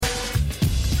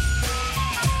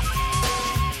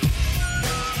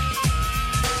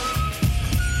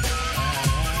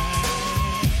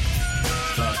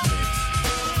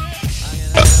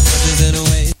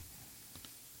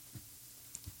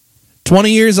20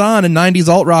 years on and 90s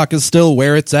alt rock is still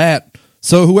where it's at.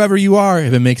 So whoever you are,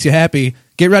 if it makes you happy,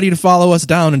 get ready to follow us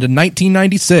down into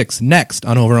 1996 next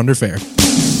on Over Under Fair.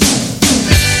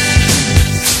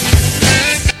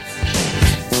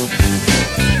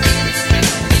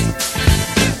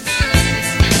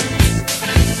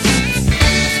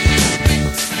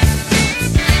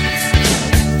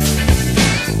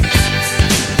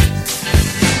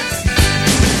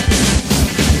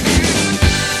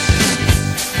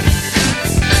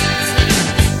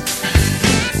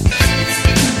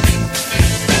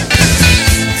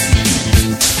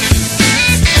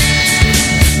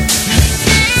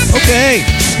 Okay.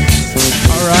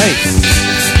 All right.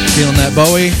 Feeling that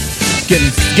Bowie.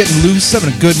 Getting loose,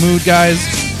 having a good mood, guys.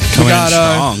 Coming in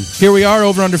strong. Here we are,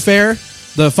 Over Under Fair,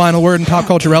 the final word in pop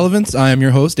culture relevance. I am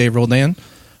your host, Dave Roldan.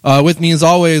 With me, as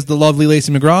always, the lovely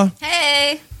Lacey McGraw.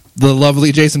 Hey. The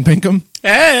lovely Jason Pinkham.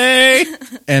 Hey!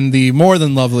 And the more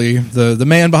than lovely, the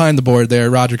man behind the board there,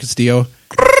 Roger Castillo.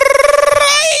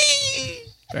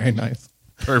 Very nice.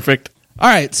 Perfect. All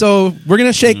right, so we're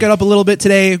going to shake it up a little bit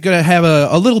today. We're going to have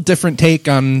a little different take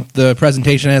on the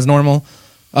presentation as normal.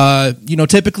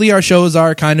 Typically our shows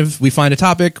are kind of, we find a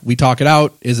topic, we talk it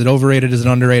out. Is it overrated? Is it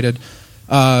underrated?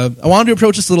 I wanted to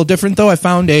approach this a little different, though. I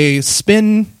found a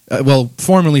Spin,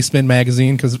 formerly Spin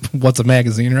magazine, because what's a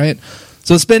magazine, right?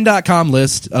 So Spin.com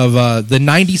list of the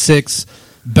 96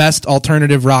 best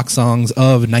alternative rock songs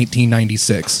of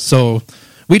 1996. So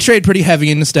we trade pretty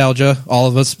heavy in nostalgia, all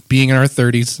of us being in our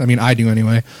 30s. I mean, I do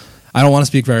anyway. I don't want to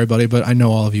speak for everybody, but I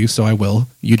know all of you, so I will.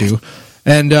 You do.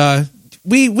 And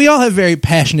we all have very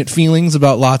passionate feelings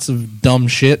about lots of dumb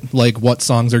shit, like what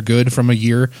songs are good from a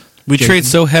year. We trade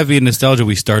so heavy in nostalgia,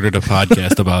 we started a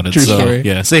podcast about it. True story.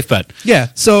 Yeah, safe bet. Yeah,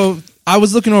 so I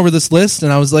was looking over this list,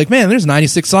 and I was like, man, there's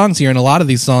 96 songs here, and a lot of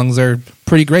these songs are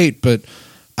pretty great, but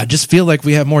I just feel like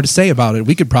we have more to say about it.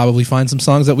 We could probably find some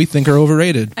songs that we think are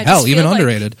overrated. Hell, even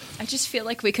underrated. I just feel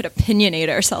like we could opinionate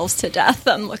ourselves to death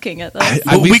on looking at this.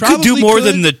 We could do more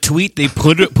than the tweet they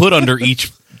put under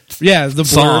each. Yeah, the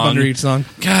blurb under each song.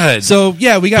 God. So,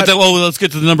 yeah, we got... let's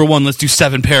get to the number one. Let's do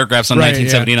 7 paragraphs on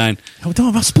 1979. Yeah.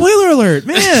 Oh, spoiler alert,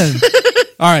 man.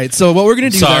 All right, so what we're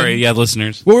going to do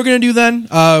listeners. What we're going to do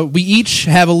then, we each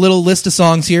have a little list of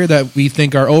songs here that we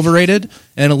think are overrated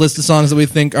and a list of songs that we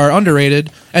think are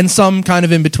underrated and some kind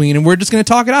of in between, and we're just going to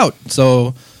talk it out.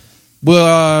 So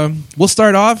we'll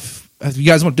start off. You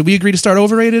guys did we agree to start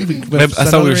overrated? I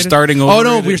thought we were starting overrated.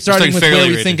 Oh, no, we were starting with where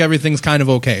we think everything's kind of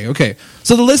okay. Okay.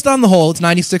 So the list on the whole, it's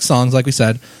 96 songs, like we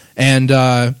said. And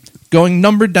going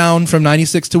numbered down from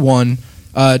 96 to 1,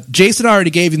 Jason already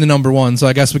gave you the number 1, so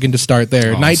I guess we can just start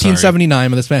there.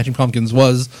 1979 by the Smashing Pumpkins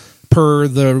was, per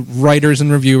the writers and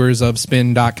reviewers of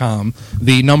Spin.com,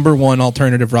 the number 1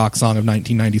 alternative rock song of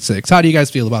 1996. How do you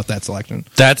guys feel about that selection?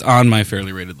 That's on my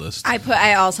fairly rated list.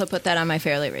 I also put that on my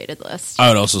fairly rated list. I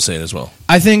would also say it as well.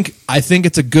 I think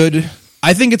it's a good...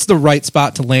 I think it's the right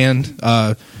spot to land.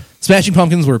 Smashing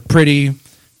Pumpkins were pretty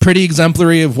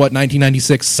exemplary of what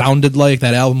 1996 sounded like.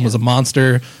 That album was a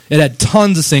monster. It had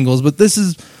tons of singles, but this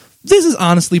is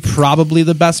honestly probably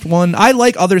the best one. I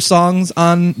like other songs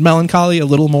on Melancholy a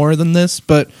little more than this,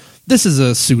 but this is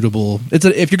a suitable...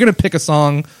 if you're going to pick a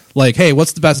song, like, hey,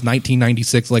 what's the best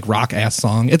 1996 like rock-ass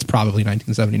song? It's probably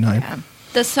 1979. Yeah.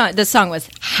 The song was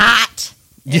hot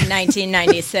in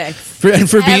 1996.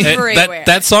 For being... Everywhere.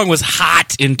 That song was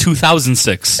hot in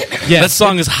 2006. Yeah. That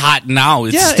song is hot now.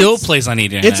 It still plays on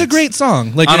 89X. It's a great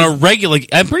song. Like, on a regular...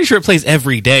 I'm pretty sure it plays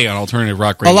every day on alternative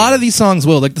rock radio. A lot of these songs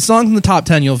will. Like, the songs in the top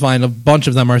 10, you'll find a bunch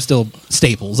of them are still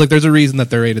staples. Like, there's a reason that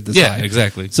they're rated this high. Yeah,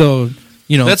 exactly. So,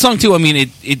 that song, too, I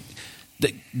mean,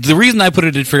 the reason I put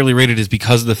it at fairly rated is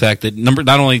because of the fact that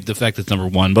not only the fact that it's number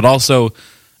 1, but also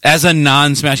as a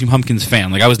non-Smashing Pumpkins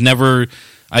fan. Like, I was never...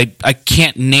 I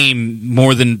can't name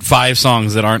more than 5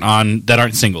 songs that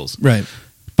aren't singles. Right.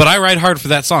 But I ride hard for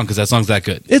that song because that song's that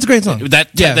good. It's a great song.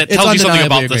 That tells you something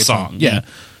about the song. Yeah.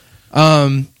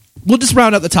 We'll just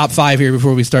round out the top 5 here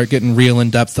before we start getting real in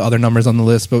depth to other numbers on the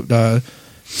list. But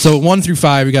so 1 through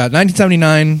 5, we got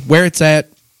 1979, Where It's At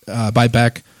by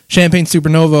Beck, Champagne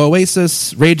Supernova,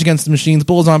 Oasis, Rage Against the Machine's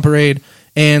Bulls on Parade,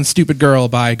 and Stupid Girl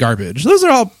by Garbage. Those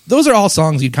are all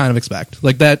songs you'd kind of expect.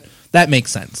 Like that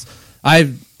makes sense.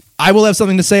 I will have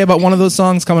something to say about one of those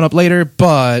songs coming up later,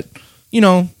 but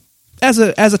as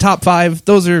a top 5,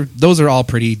 those are all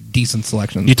pretty decent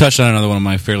selections. You touched on another one of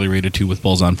my fairly rated too with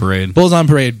Bulls on Parade. Bulls on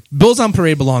Parade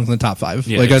belongs in the top 5.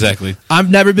 Yeah, exactly.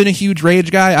 I've never been a huge Rage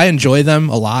guy. I enjoy them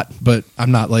a lot, but I'm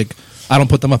not like, I don't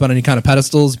put them up on any kind of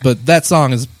pedestals. But that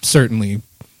song is certainly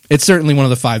one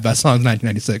of the 5 best songs in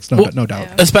 1996. No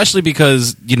doubt. Especially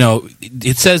because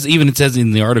it says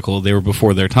in the article they were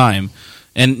before their time.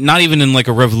 and not even in like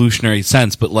a revolutionary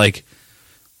sense, but like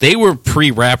they were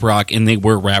pre-rap rock and they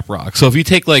were rap rock. So if you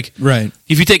take like Right.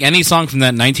 if you take any song from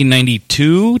that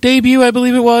 1992 debut, I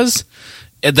believe it was,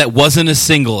 that wasn't a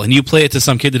single, and you play it to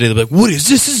some kid today, they'll be like, "What is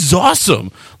this? This is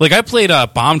awesome!" Like I played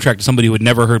Bomb Track to somebody who had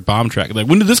never heard Bomb Track. Like,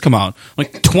 when did this come out?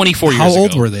 Like 24 years ago. How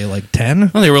old were they? Like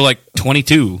 10? Well, they were like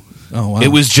 22. Oh wow. It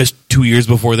was just 2 years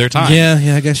before their time.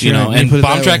 Yeah, I guess you you're know. right. When you And put it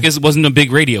Bomb that Track way. wasn't a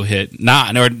big radio hit.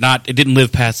 Not. It didn't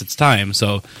live past its time.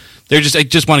 So they're just. I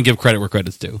just want to give credit where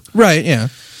credit's due. Right, yeah.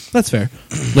 That's fair.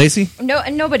 Lacey? No,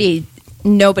 and nobody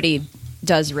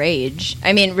does Rage.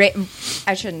 I mean,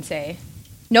 I shouldn't say.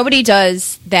 Nobody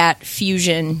does that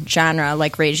fusion genre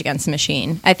like Rage Against the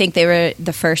Machine. I think they were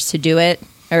the first to do it,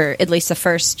 or at least the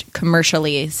first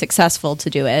commercially successful to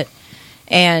do it.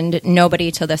 And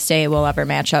nobody to this day will ever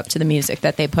match up to the music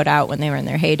that they put out when they were in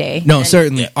their heyday. No, And-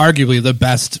 certainly. Arguably the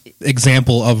best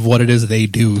example of what it is they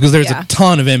do. Because there's Yeah. a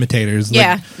ton of imitators.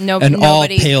 Yeah, and all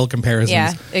nobody- pale comparisons.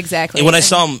 Yeah, exactly. And when I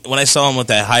saw him with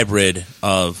that hybrid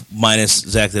of minus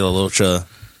Zach De La Rocha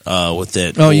with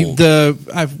that. Oh,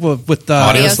 whole- with the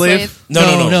Audio Audio Slave?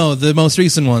 No. the most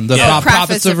recent one, the Yeah.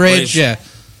 Prophets of Rage. Rage. Yeah,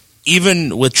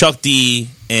 even with Chuck D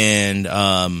and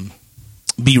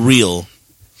Be Real,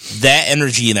 that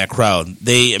energy in that crowd,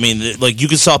 like you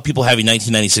could saw people having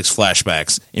 1996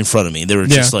 flashbacks in front of me. They were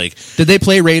just like, did they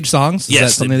play Rage songs? Is that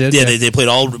yes, something they did? they played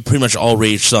pretty much all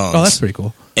Rage songs. Oh, that's pretty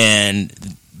cool. And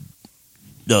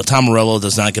no, Tom Morello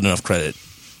does not get enough credit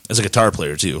as a guitar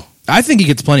player too. I think he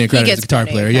gets plenty of credit as a gets guitar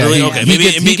credit. player. Yeah, Really? he,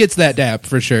 Okay, he gets that dap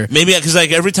for sure. Maybe because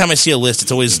like every time I see a list,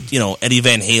 it's always Eddie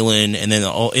Van Halen, and then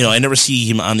I never see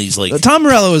him on these like. Tom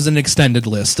Morello is an extended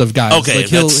list of guys. Okay, like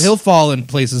he'll fall in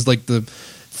places like the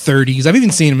 30s. I've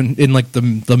even seen him in like the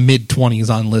mid 20s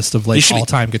on list of like He should be- all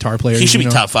time guitar players. He should be you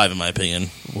know? top 5 in my opinion.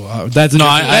 Wow, that's a No,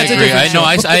 different- I that's a agree. different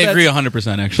show. I agree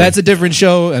 100%. Actually, That's a different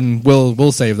show, and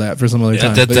we'll save that for some other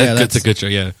time. But yeah, that's a good show.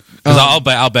 Yeah, because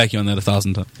I'll back you on that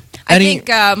 1,000 times. I Any-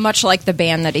 think much like the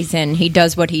band that he's in, he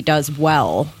does what he does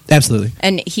well. Absolutely.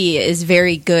 And he is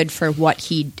very good for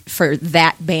for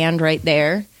that band right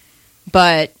there.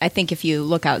 But I think if you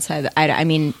look outside, I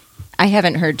mean, I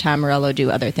haven't heard Tom Morello do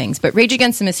other things, but Rage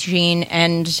Against the Machine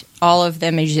and all of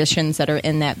the musicians that are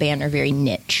in that band are very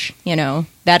niche. You know,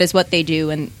 that is what they do,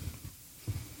 and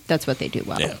that's what they do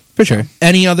well. Yeah. For sure.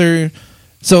 Any other?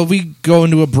 So if we go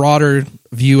into a broader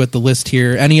view at the list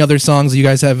here. Any other songs that you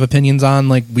guys have opinions on?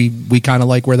 Like we kind of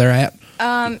like where they're at.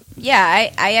 Yeah,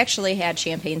 I actually had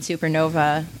Champagne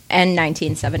Supernova and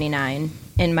 1979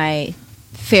 in my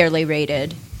fairly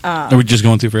rated. Are we just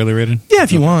going through fairly rated? Yeah,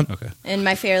 if you want. Okay. In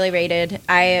my fairly rated,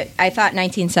 I thought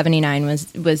 1979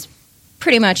 was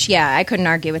pretty much, yeah, I couldn't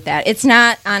argue with that. It's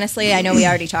not, honestly, I know we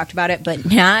already talked about it, but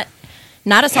not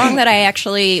a song that I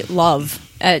actually love.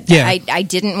 Yeah. I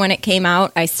didn't when it came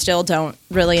out. I still don't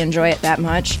really enjoy it that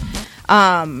much.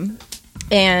 And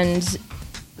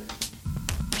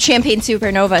Champagne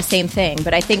Supernova, same thing.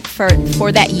 But I think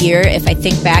for that year, if I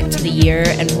think back to the year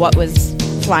and what was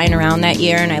flying around that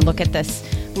year, and I look at this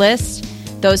list,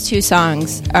 those two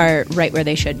songs are right where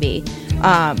they should be.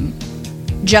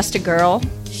 Just a Girl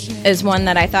is one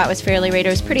that I thought was fairly rated. It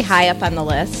was pretty high up on the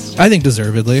list. I think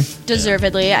deservedly.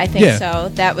 Deservedly, I think Yeah. so.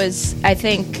 That was, I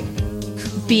think,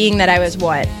 being that I was,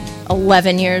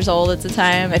 11 years old at the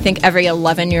time. I think every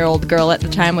 11-year-old girl at the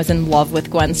time was in love with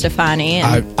Gwen Stefani.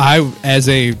 And I as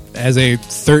a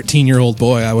 13-year-old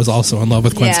boy, I was also in love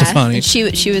with Gwen Stefani. and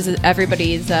she was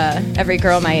everybody's. Every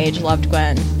girl my age loved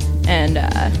Gwen, and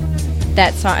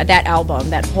that song, that album,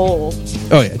 that whole.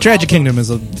 Oh yeah, Tragic Kingdom is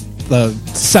the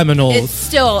seminal, It's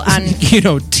still on.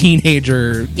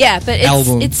 teenager. Yeah, but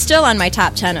album. it's still on my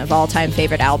top 10 of all-time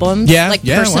favorite albums. Yeah, like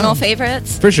yeah, personal wow.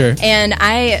 favorites. For sure. And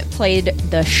I played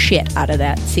the shit out of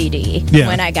that CD Yeah.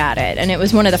 when I got it, and it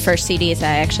was one of the first CDs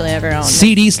I actually ever owned.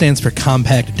 CD stands for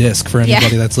compact disc for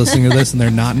anybody Yeah. that's listening to this and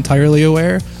they're not entirely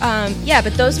aware. Yeah,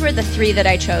 but those were the three that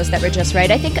I chose that were just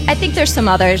right. I think there's some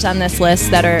others on this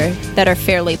list that are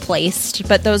fairly placed,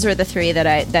 but those were the three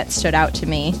that stood out to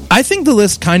me. I think the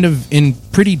list kind of in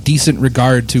pretty decent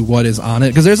regard to what is on it,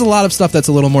 because there's a lot of stuff that's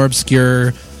a little more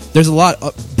obscure. There's a lot.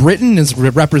 Britain is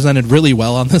represented really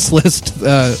well on this list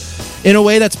in a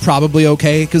way that's probably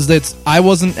okay, because I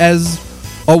wasn't as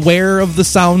aware of the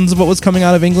sounds of what was coming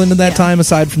out of England at that time,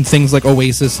 aside from things like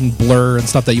Oasis and Blur and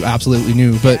stuff that you absolutely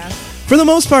knew. But for the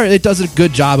most part, it does a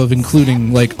good job of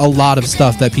including like a lot of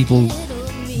stuff that people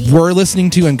were listening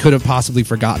to and could have possibly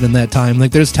forgotten in that time.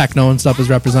 Like there's techno and stuff is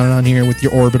represented on here with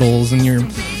your Orbitals and your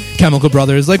Chemical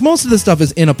Brothers. Like most of this stuff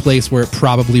is in a place where it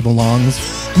probably belongs.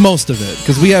 Most of it,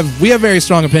 because we have very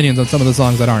strong opinions on some of the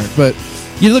songs that aren't. But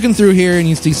you're looking through here and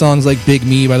you see songs like Big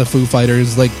Me by the Foo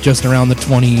Fighters, like just around the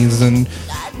 20s, and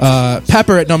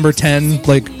Pepper at number 10.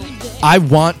 Like, I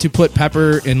want to put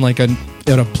Pepper in like in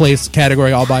a place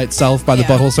category all by itself by the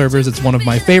Butthole Surfers. It's one of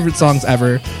my favorite songs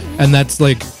ever, and that's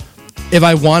like, if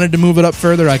I wanted to move it up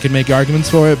further, I could make arguments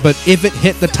for it. But if it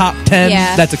hit the top 10,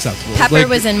 that's acceptable. Pepper like,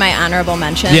 was in my honorable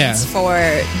mentions for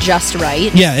just right.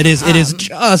 Yeah, it is. It is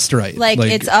just right. Like,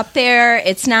 it's up there.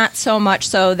 It's not so much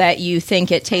so that you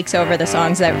think it takes over the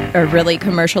songs that are really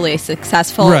commercially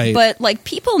successful. Right. But like,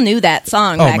 people knew that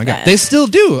song. Oh back my god, then. they still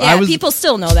do. Yeah, people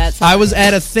still know that song. I was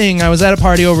at a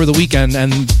party over the weekend,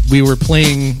 and we were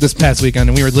playing this past weekend,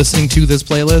 and we were listening to this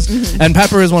playlist. And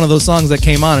Pepper is one of those songs that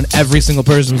came on, and every single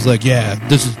person was like, "Yeah,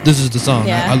 this is the song.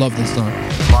 Yeah. I love this song."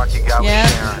 Yeah.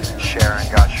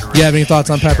 You have any thoughts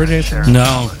on Pepper, Jason?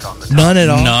 No. None at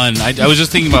all. None. I was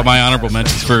just thinking about my honorable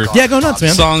mentions for Yeah, go nuts,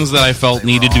 man. songs that I felt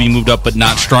needed to be moved up, but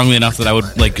not strongly enough that I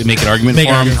would like make an argument Make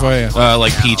for an them. argument for it,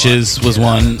 Like Peaches was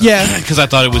one. Yeah. because I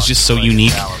thought it was just so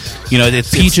unique. You know,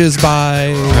 it's Peaches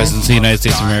by. Presidents of the United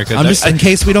States of America. I'm just in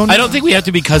case we don't. I don't think we have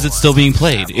to because it's still being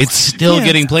played. It's still Yeah.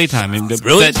 getting playtime. And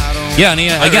Really? Yeah, and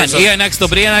ANX though,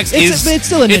 but ANX It's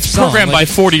still a niche it's song, programmed like-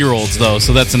 by 40-year-olds though,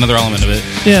 so that's another element of it.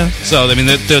 Yeah. So I mean,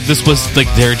 this was like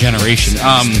their generation.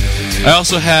 I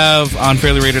also have on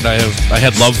Fairly Rated. I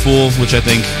had Love Fool, which I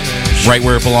think right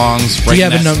where it belongs. Right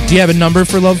Do you have a number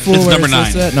for Love Fool? It's where number 9.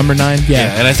 listed at? Number 9.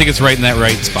 Yeah, and I think it's right in that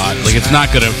right spot. Like, it's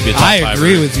not going to be a top 5. I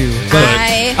agree with you. But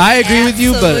I agree with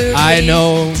you, but I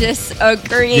know.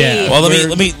 Disagree. Yeah. Well,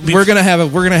 let me. We're gonna have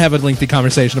a lengthy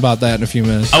conversation about that in a few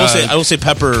minutes. I will say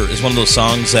Pepper is one of those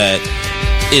songs that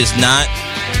is not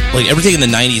like everything in the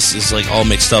 90s is like all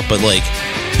mixed up, but like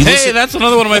Hey, that's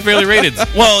another one of my Fairly Rated.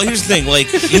 well, here's the thing: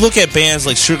 like you look at bands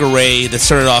like Sugar Ray that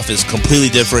started off as completely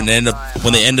different, and by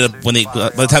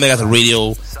the time they got the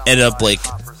radio, ended up like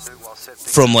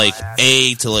from like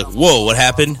A to like whoa, what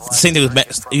happened? The same thing with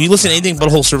if you listen to anything but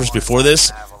Butthole Surfers before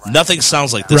this, nothing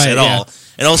sounds like this Right, at yeah. all,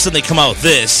 and all of a sudden they come out with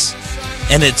this,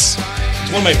 and it's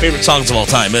one of my favorite songs of all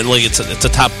time. Like it's in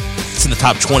the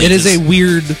top 20. It is a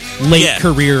weird late Yeah.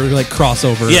 career like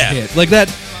crossover Yeah. hit. Like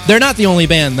that. They're not the only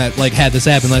band that like had this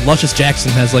happen. Like Luscious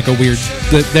Jackson has like a weird.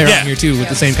 They're Yeah. on here too with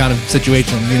the same kind of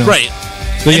situation. You know. right.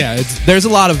 But yeah, there's a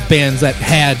lot of bands that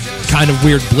had kind of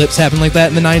weird blips happen like that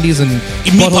in the 90s, and Meat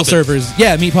Butthole Puppet. Surfers.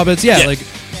 Yeah, Meat Puppets. Yeah, Yeah. like.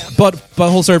 But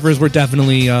Butthole Surfers were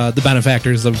definitely the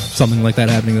benefactors of something like that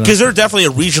happening to them. Because they're definitely a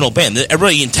regional band.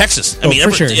 Everybody in Texas. I Oh, mean,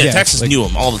 for sure, yeah. Texas Like- knew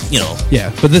them. All Yeah,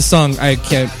 but this song, I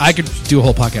could do a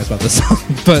whole podcast about this song.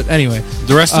 But anyway.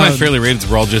 The rest of my Fairly Rateds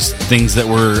were all just things that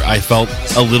were, I felt,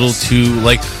 a little too,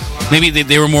 like, maybe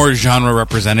they were more genre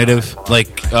representative,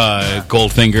 like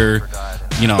Goldfinger,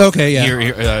 you know. Okay,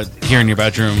 yeah. Here in Your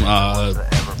Bedroom,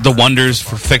 The Wonders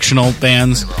for fictional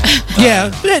bands. Yeah,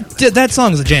 that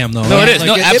song's a jam though. No, right? it is. Like,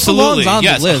 No, absolutely. It belongs on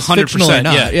Yes, the list, 100%, fictional or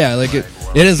not. yeah. Like it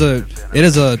is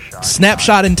a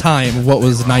snapshot in time of what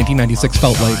was 1996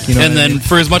 felt like. You know, And what I then, mean?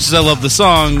 for as much as I love the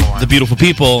song, The Beautiful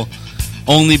People,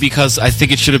 only because I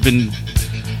think it should have been...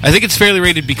 I think it's Fairly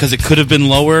Rated because it could have been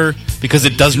lower, because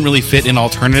it doesn't really fit in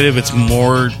alternative. It's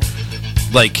more,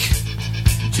 like...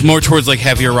 more towards, like,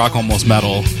 heavier rock, almost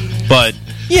metal. But...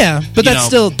 yeah, but that's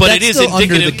still it is still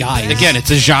under indicative. the guise. Again,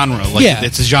 it's a genre. Like, Yeah.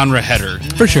 it's a genre header.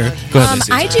 for sure. Go ahead,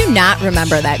 Lacey. I do not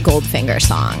remember that Goldfinger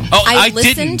song. Oh, I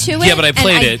listened didn't. to it, Yeah, but I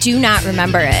played and I it. do not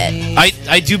remember it.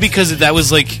 I do because that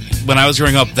was like when I was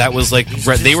growing up. That was like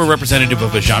they were representative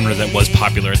of a genre that was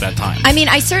popular at that time. I mean,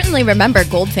 I certainly remember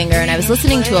Goldfinger, and I was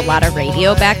listening to a lot of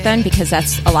radio back then because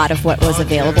that's a lot of what was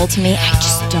available to me. I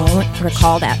just don't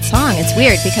recall that song. It's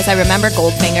weird because I remember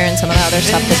Goldfinger and some of the other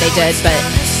stuff that they did, but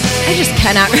I just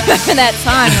cannot remember that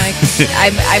song. Like,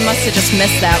 I must have just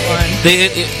missed that one.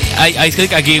 I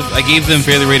think I gave them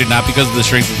Fairly Rated not because of the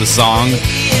strength of the song,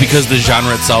 because the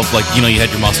genre itself. Like, you know, you had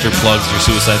your Mustard Plugs, your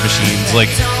Suicide Machines. Like,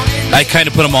 I kind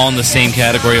of put them all in the same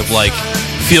category of like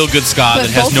feel good ska that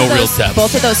has no real depth.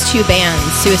 Both of those two bands,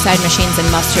 Suicide Machines and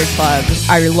Mustard Plug,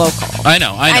 are local. I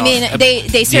know. I mean,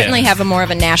 they certainly have a more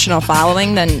of a national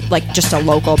following than like just a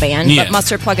local band. Yeah. But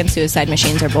Mustard Plug and Suicide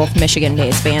Machines are both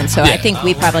Michigan-based bands, so I think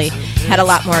we probably had a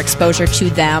lot more exposure to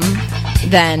them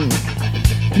than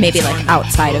maybe like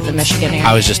outside of the Michigan area.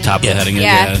 I was just top heading it.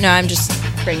 Yeah, no, I'm just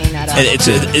bringing that up. And it's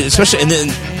especially, and then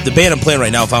the band I'm playing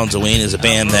right now, Fountains of Wayne, is a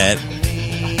band that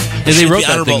They should wrote be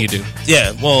that honorable. thing you do.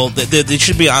 Yeah, well, they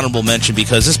should be honorable mention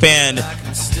because this band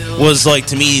was like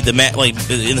to me like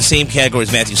in the same category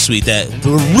as Matthew Sweet, that they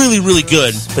were really really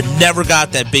good but never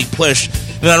got that big push.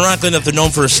 And ironically enough, they're known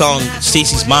for a song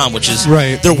 "Stacey's Mom," which is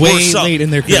Right. their Way worst song. late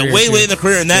in their career, Yeah, way too. late in their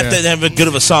career, and that Yeah. didn't have a good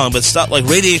of a song. But stuff like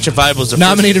Radiation Vibe was the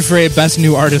Nominated for a Best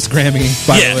New Artist Grammy,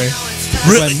 by Yeah. the way.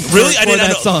 Really? I for didn't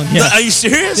that know. song. Yeah. Are you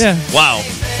serious? Yeah. Wow.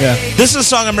 Yeah. This is a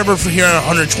song I remember for hearing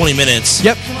 120 minutes.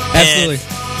 Yep. Absolutely.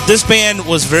 And this band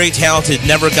was very talented.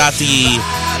 Never got the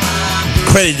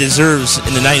credit it deserves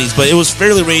in the 90s, but it was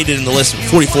fairly rated in the list.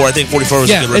 44. I think 44 was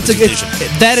a good representation.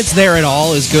 That it's there at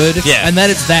all is good. Yeah. And that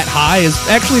it's that high is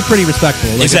actually pretty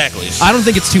respectable. Like, Exactly. I don't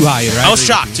think it's too high either. I was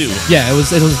shocked too. Yeah, it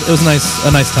was a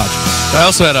nice touch. I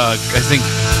also had I think,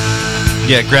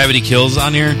 Gravity Kills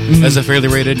on here as a fairly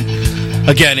rated.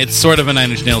 Again, it's sort of a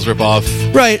Nine Inch Nails ripoff,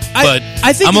 Right. but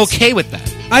I think I'm it's- okay with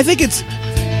that. I think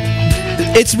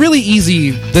it's really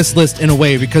easy, this list, in a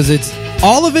way, because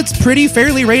all of it's pretty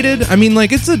fairly rated. I mean,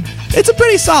 like, it's a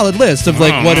pretty solid list of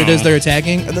like what it is they're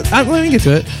attacking. Let me get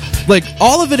to it. Like,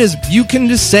 all of it is, you can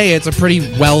just say it's a pretty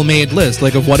well-made list,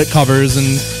 like, of what it covers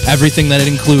and everything that it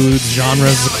includes,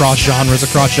 genres, and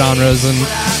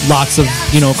lots of,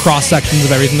 cross sections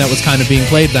of everything that was kind of being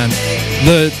played then.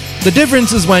 The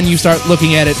difference is when you start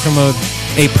looking at it from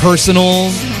a personal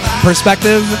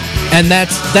perspective, and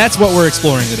that's what we're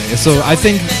exploring today. So I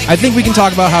think we can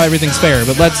talk about how everything's fair,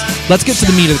 but let's get to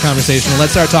the meat of the conversation and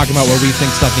let's start talking about where we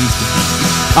think stuff needs to be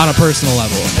on a personal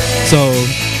level. So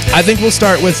I think we'll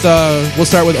start with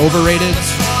overrated.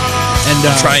 And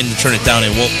I'm trying to turn it down.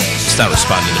 It's not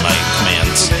responding to my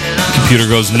commands. Computer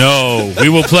goes, no, we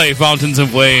will play Fountains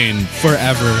of Wayne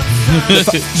forever.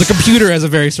 The computer has a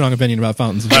very strong opinion about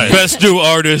Fountains of Wayne. Best new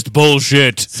artist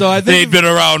bullshit. So I think they've been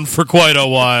around for quite a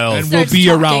while. And will be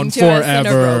around forever.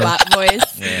 In a robot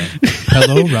voice.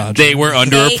 Hello, Roger. They were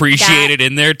underappreciated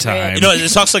in their time. You know, it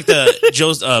talks like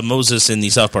the Moses in the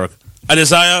South Park. I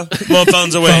desire more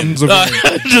Fountains of Wayne. Fountains of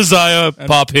Wayne. Desire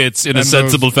pop hits in a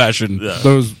sensible fashion. Yeah.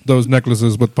 Those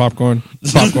necklaces with popcorn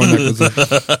necklaces.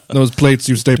 Those plates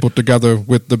you stapled together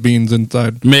with the beans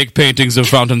inside. Make paintings of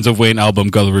Fountains of Wayne album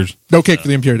covers. No cake for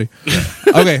the impurity.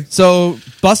 Okay, so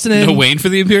busting in. No Wayne for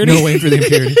the impurity? No Wayne for the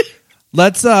impurity.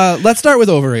 Let's start with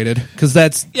overrated, because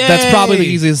that's probably the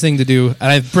easiest thing to do,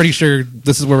 and I'm pretty sure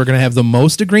this is where we're going to have the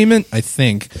most agreement. I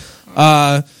think.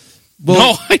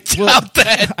 No, I doubt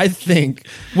that. I think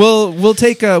we'll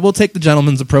take the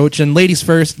gentleman's approach, and ladies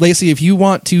first. Lacey, if you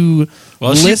want to,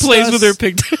 she plays with her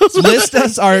pigtails. list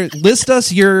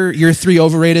us your three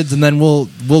overrateds, and then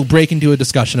we'll break into a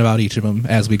discussion about each of them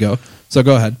as we go. So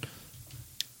go ahead.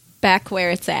 Back where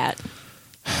it's at.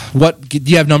 What do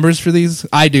you have numbers for these?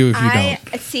 I do. If you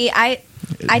don't, see. I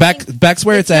Back's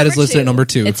where it's at is listed at number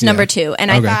 2. It's number 2, and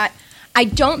Okay. I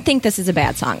don't think this is a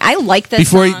bad song. I like this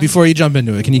song. Before you jump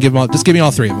into it, can you give me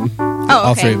all three of them? Oh,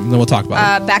 All okay. three of them, then we'll talk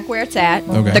about it. Back where it's at.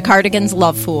 Okay. The Cardigans'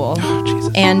 Love Fool. Oh,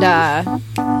 Jesus. And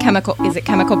Chemical The Brothers?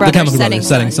 Chemical Brothers,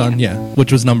 Setting Sun, yeah,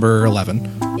 which was number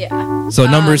 11. Yeah. So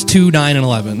numbers 2, 9, and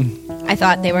 11. I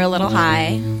thought they were a little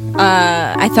high.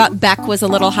 I thought Beck was a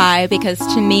little high because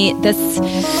to me,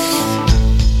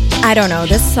 I don't know,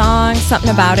 this song, something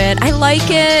about it. I like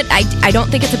it. I don't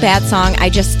think it's a bad song. I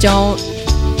just don't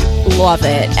love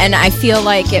it. And I feel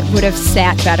like it would have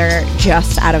sat better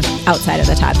just outside of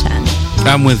the top 10.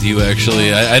 I'm with you,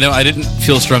 actually. I didn't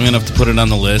feel strong enough to put it on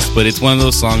the list, but it's one of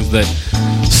those songs that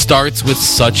starts with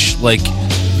such, like,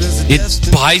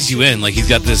 it buys you in. Like, he's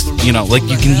got this, like,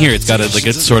 you can hear it's got a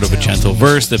sort of a gentle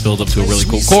verse that builds up to a really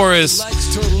cool chorus,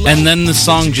 and then the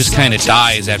song just kind of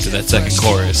dies after that second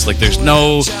chorus. Like, there's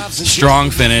no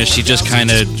strong finish. He just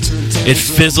kind of, it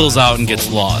fizzles out and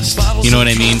gets lost. You know what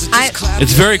I mean?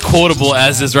 It's very quotable,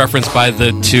 as is referenced by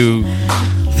the two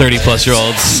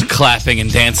 30-plus-year-olds clapping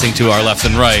and dancing to our left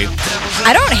and right.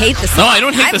 I don't hate the song. No, I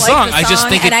don't hate the like song. I just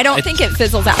think and I don't think it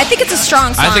fizzles out. I think it's a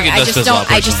strong song. I think it does fizzle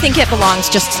out I just think it belongs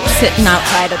just sitting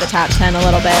outside of the top 10 a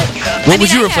little bit. What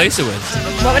would you replace it with?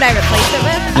 What would I replace it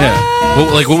with?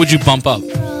 Yeah. What would you bump up?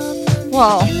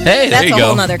 Well, Hey, there that's you a go.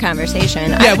 whole nother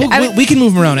conversation. Yeah, we can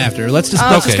move them around after. Let's just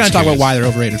kind of talk about why they're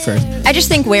overrated first. I just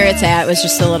think where it's at was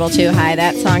just a little too high,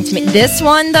 that song to me. This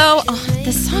one, though,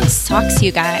 this song sucks,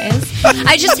 you guys.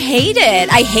 I just hate it.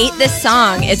 I hate this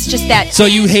song. It's just that... So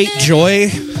you hate Joy?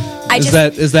 Is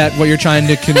that what you're trying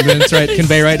to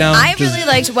convey right now? I really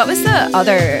liked... What was the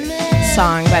other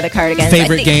song by the Cardigans?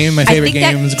 Favorite Game? My Favorite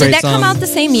Game is a great song. Did that come out the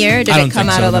same year, or did it come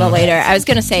out a little later? I was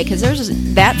going to say, because there was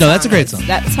that No, that's a great song.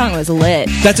 That song was lit.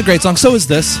 That's a great song. So is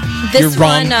this. You're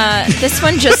wrong. This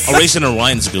one just... Racing or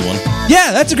Wine's a good one.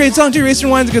 Yeah, that's a great song too. Racing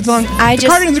Wine's a good song. The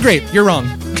Cardigans are great. You're wrong.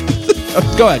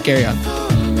 Go ahead, carry on.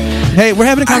 Hey, we're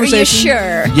having a conversation.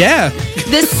 Are you sure? Yeah.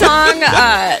 This song,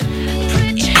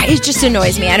 it just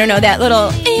annoys me. I don't know, that little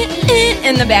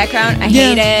in the background. I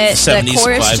hate it.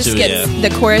 70s The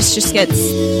chorus just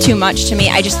gets too much to me.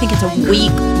 I just think it's a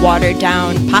weak, watered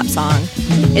down pop song.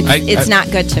 It's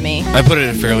not good to me. I put it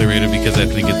at fairly rated because I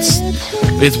think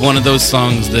it's one of those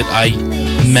songs that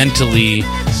mentally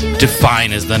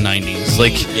define as the 90s.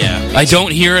 Like, Yeah. I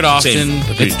don't hear it often.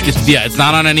 Same. Agreed. It's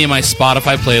not on any of my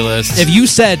Spotify playlists. If you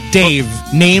said, Dave,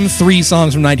 name 3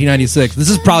 songs from 1996, this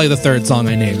is probably the 3rd song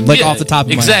I named, like Yeah, off the top of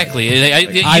my head. exactly.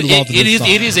 I love this song.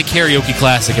 It is a karaoke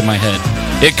classic in my head.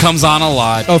 It comes on a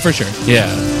lot. Oh, for sure. Yeah,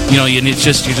 and you're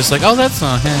just like, oh, that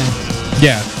song. Hey.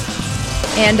 Yeah.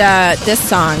 And this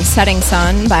song, Setting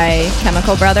Sun by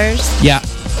Chemical Brothers. Yeah.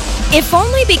 If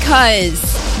only because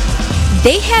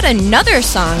they had another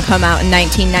song come out in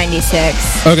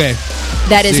 1996 Okay.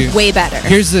 that is See, way better.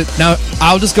 Here's the now.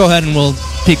 I'll just go ahead and we'll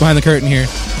peek behind the curtain here.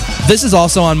 This is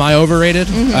also on my overrated.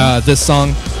 This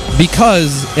song,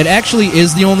 because it actually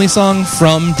is the only song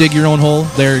from Dig Your Own Hole,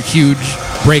 their huge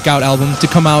breakout album, to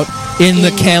come out in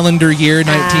the calendar year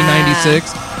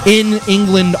 1996 in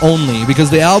England only. Because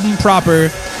the album proper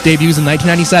debuts in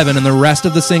 1997, and the rest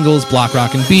of the singles, Block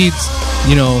Rockin' Beats,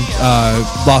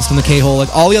 Lost in the K-Hole, like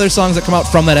all the other songs that come out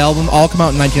from that album, all come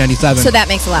out in 1997. So that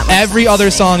makes a lot more Every sense other to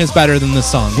me. song is better than this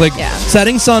song. Like, Yeah.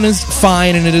 Setting Sun is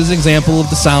fine, and it is an example of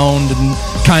the sound and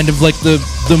kind of like the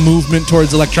movement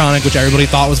towards electronic, which everybody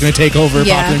thought was going to take over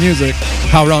Yeah. popular music.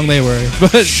 How wrong they were.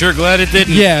 But Sure glad it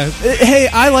didn't. yeah, hey,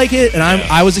 I like it, and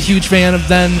I was a huge fan of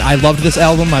them. I loved this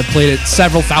album. I played it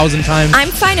several thousand times.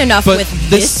 I'm fine enough But with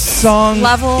this song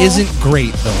level. isn't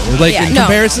great, though. Like, Yeah, in no.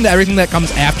 comparison to everything that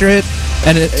comes after it,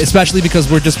 and especially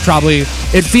because we're just probably...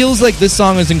 It feels like this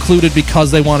song is included because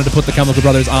they wanted to put the Chemical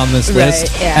Brothers on this Right,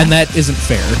 list, yeah. and that isn't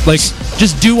fair. Like,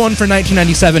 just do one for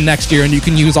 1997 next year, and you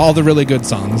can use all the really good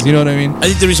songs. You know what I mean? I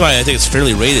think the reason why I think it's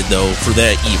fairly rated though for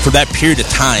that period of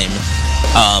time,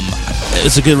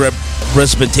 it's a good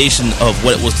representation of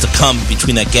what was to come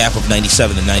between that gap of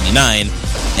 97 and 99.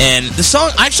 And the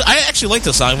song, I actually like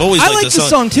this song. I've always I liked like this this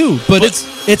song too, but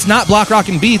it's not Block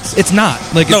Rockin' Beats. It's not.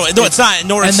 Like, No, it's not.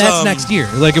 Nor and it's, that's next year.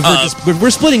 Like, if we're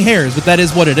splitting hairs, but that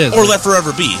is what it is. or Let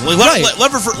Forever Be. Like, Right.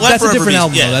 Let That's a Forever different Be.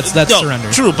 album, Yeah. though. That's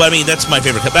Surrender. True, but I mean that's my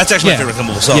favorite. That's actually my favorite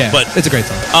Chemical song. Yeah, But it's a great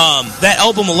song. that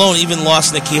album alone, even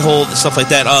Lost in the Keyhole and stuff like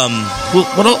that.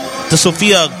 What else? The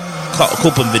Sophia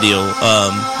Coppola video.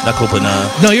 Not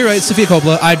Coppola. No, you're right, Sophia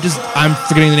Coppola. I'm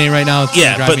forgetting the name right now. It's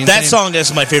Yeah, driving but me that insane. song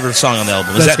is my favorite song on the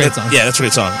album. That's a great song. Yeah, that's a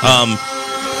great song.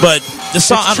 But the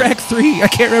song, It's track 3. I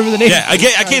can't remember the name. yeah, I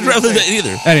can't remember that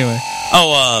either. Anyway,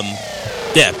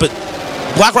 Yeah, but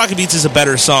Black Rocket Beats is a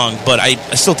better song, but I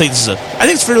still think I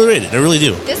think it's fairly rated. I really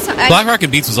do. This, Black Rocket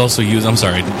Beats was also used. I'm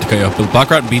sorry to cut you off, but Black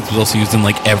Rocket Beats was also used in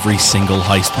like every single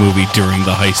heist movie during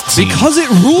the heist scene. because it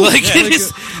rules. like it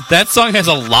is, that song has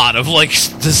a lot of like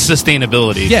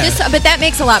sustainability. Yeah. but that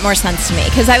makes a lot more sense to me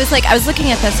because I was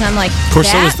looking at this and I'm like, Of course,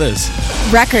 so that was this.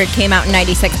 record came out in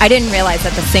 96. I didn't realize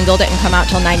that the single didn't come out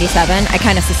till 97. I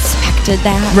kind of suspected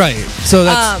that. Right. So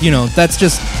that's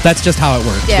that's just how it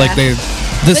works. Yeah. Like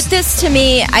But this to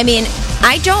me, I mean,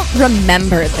 I don't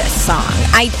remember this song.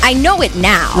 I know it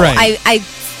now. Right.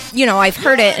 I've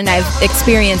heard it and I've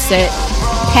experienced it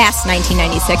past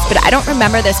 1996, but I don't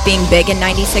remember this being big in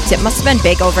 96. It must have been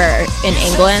big over in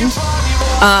England.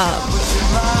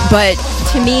 But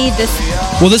to me,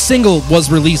 this single was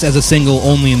released as a single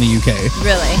only in the UK.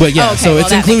 Really? But yeah, Okay, so well, its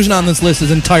that inclusion makes on this list is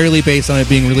entirely based on it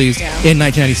being released in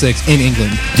 1996 in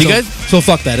England. Do you So- guys- So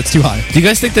fuck that. It's too high. Do you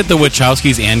guys think that the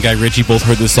Wachowskis and Guy Ritchie both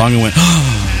heard this song and went,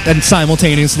 And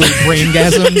simultaneously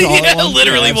braingasmed all at yeah, once?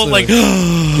 literally, Yeah, both like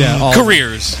yeah, all-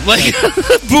 careers, like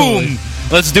boom.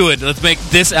 Let's do it. Let's make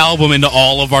this album into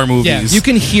all of our movies. Yeah, you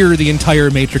can hear the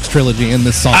entire Matrix trilogy in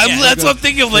this song. That's what I'm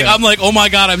thinking of. Like, Yeah. I'm like, oh my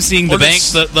god, I'm seeing the Or bank,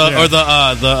 this-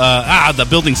 the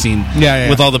building scene. Yeah.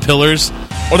 with all the pillars.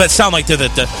 Or that sound like the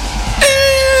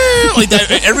like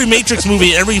that, every Matrix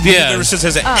movie, every movie Yeah. ever since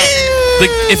has that. Like,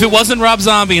 if it wasn't Rob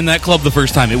Zombie in that club the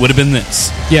first time, it would have been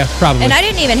this. Yeah, probably. and I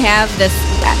didn't even have this.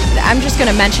 I'm just going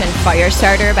to mention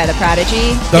Firestarter by The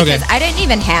Prodigy because Okay. I didn't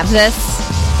even have this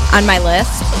on my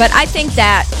list, but I think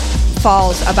that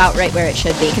falls about right where it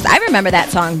should be because I remember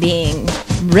that song being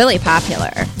really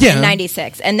popular Yeah. in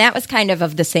 96, and that was kind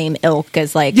of the same ilk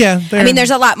as like, Yeah, I mean, there's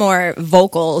a lot more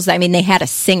vocals. I mean, they had a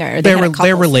singer. They had a couple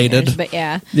they're related. singers, but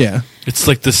yeah. Yeah. It's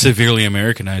like the severely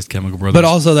Americanized Chemical Brothers. But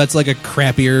also, that's like a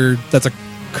crappier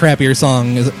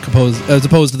song as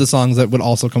opposed to the songs that would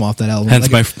also come off that album.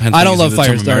 Hence Like, hence I don't love using the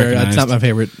term Firestarter. It's Americanized. not my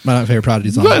favorite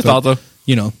Prodigy song. Well, I thought, though.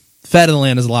 You know, Fat of the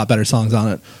Land has a lot better songs on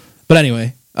it. But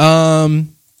anyway,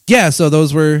 yeah. So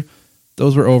those were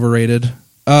overrated.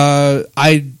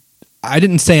 I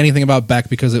didn't say anything about Beck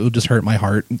because it would just hurt my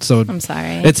heart. So I'm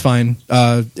sorry. It's fine.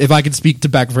 If I could speak to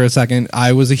Beck for a second,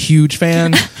 I was a huge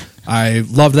fan. I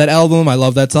loved that album. I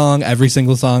love that song. Every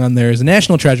single song on there is a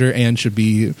national treasure and should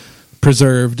be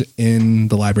preserved in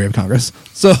the Library of Congress.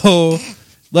 So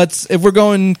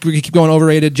we keep going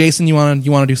overrated. Jason, you want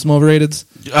to do some overrateds?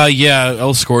 Yeah,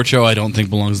 El Scorcho I don't think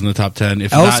belongs in the top 10.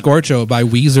 If El not, Scorcho by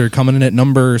Weezer coming in at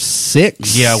number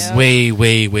 6. yeah,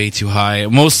 way too high.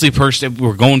 Mostly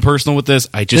we're going personal with this.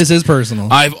 This is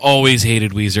personal. I've always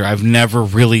hated Weezer. I've never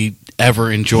really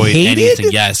ever enjoyed Hated?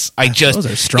 anything. Yes, Those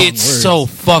are strong it's words. so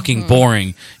fucking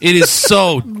boring. It is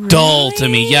so dull to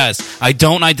me. Yes, I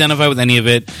don't identify with any of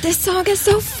it. This song is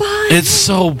so fun. It's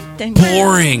so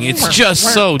boring. It's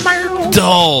just so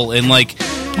dull and like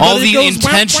all it the goes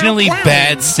intentionally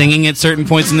bad singing at certain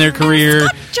points in their career.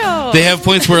 They have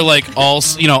points where like all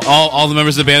the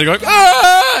members of the band are going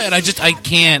ah, and I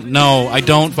can't. No, I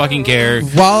don't fucking care.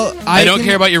 While I don't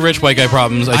care about your rich white guy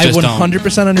problems. I I just would don't.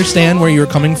 100% understand where you were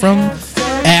coming from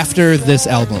after this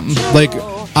album. Like,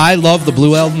 I love the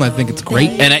Blue Album. I think it's great.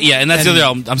 And that's the other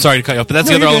album. I'm sorry to cut you off, but that's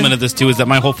No, the other you're element good. of this too. Is that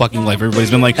my whole fucking life, everybody's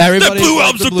been like, Everybody "That Blue likes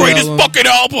Album's the the Blue greatest Album." fucking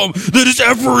album that has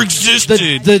ever existed."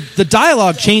 The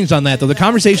dialogue changed on that, though. The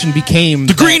conversation became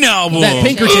The Green Album. That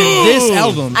Pinkerton, this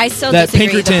album. I still that disagree.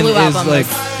 Pinkerton The Blue is Album like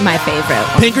was my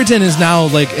favorite. Pinkerton is now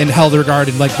like in held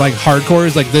regarded like hardcore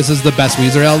is like this is the best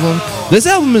Weezer album. This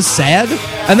album is sad,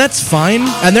 and that's fine.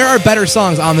 And there are better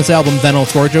songs on this album than El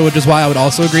Scorcho, which is why I would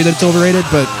also agree that it's overrated.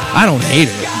 But I don't hate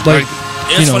it. Like.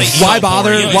 It's funny, why so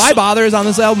bother? boring. Why bother is on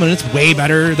this album, and it's way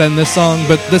better than this song.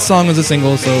 But this song is a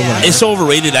single, so whatever. It's so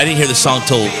overrated. I didn't hear the song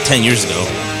till 10 years ago.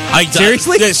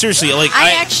 Seriously? Yeah, seriously. Like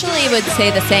I actually would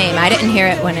say the same. I didn't hear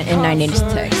it in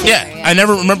 96. Yeah, I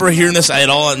never remember hearing this at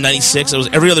all in 96. It was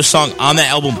every other song on that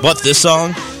album but this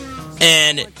song.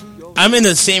 And I'm in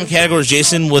the same category as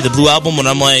Jason with the Blue Album when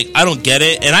I'm like, I don't get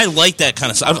it. And I like that kind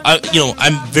of stuff.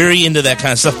 I'm very into that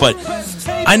kind of stuff, but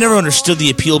I never understood the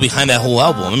appeal behind that whole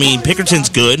album. I mean, Pinkerton's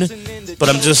good, but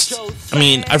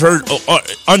I've heard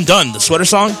Undone, the sweater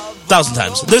song, 1,000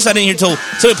 times. This I didn't hear till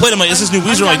somebody played it. I'm like, this is new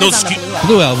Weezer. I'm like, no,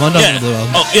 Blue Album, Undone yeah. the Blue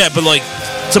Album. Oh, yeah, but like,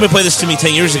 somebody played this to me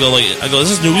 10 years ago. Like, I go, is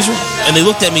this new Weezer? And they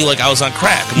looked at me like I was on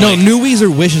crack. I'm No, like, New Weezer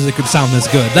wishes it could sound this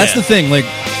good. That's Yeah. the thing. Like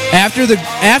after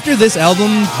this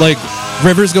album, like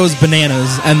Rivers goes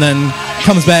bananas and then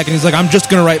comes back and he's like, I'm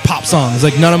just gonna write pop songs.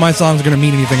 Like none of my songs are gonna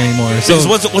mean anything anymore. So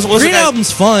what's the Green guy-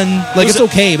 Album's fun. Like who's it's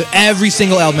okay, but every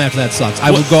single album after that sucks. I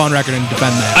will go on record and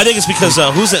defend that. I think it's because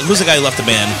who's the guy who left the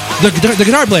band? The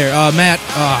guitar player, Matt.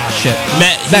 Shit.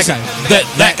 Matt. That guy.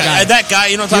 That guy.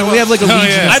 You know what I'm talking We have about? like a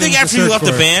legion of I think things after to he search left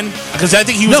the for. band, because I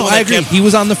think he was the No, one I that agree. kept- He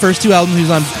was on the first two albums. He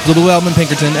was on the Blue Album and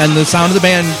Pinkerton, and the sound of the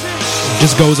band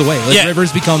just goes away. Like Yeah.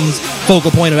 Rivers becomes focal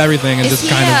point of everything, and Is just he,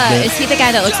 kind of. is he the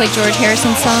guy that looks like George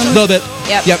Harrison's son? A little bit.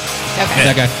 Yep. Yep. Okay.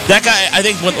 That guy. That guy. I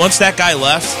think once that guy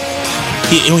left,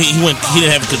 he went. He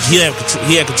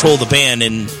had control of the band,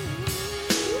 and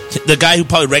the guy who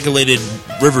probably regulated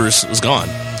Rivers was gone.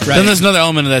 Right. Then there's another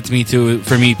element of that to me too.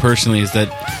 For me personally, is that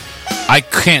I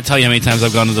can't tell you how many times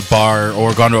I've gone to the bar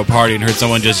or gone to a party and heard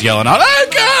someone just yelling out,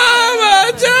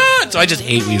 so I just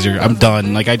hate Weezer. I'm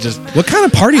done. Like I just What kind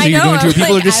of parties I are you know, going I to? was Where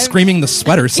people like, are just screaming the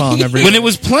sweater song every. when it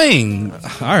was playing.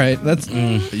 All right, that's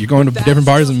you're going to different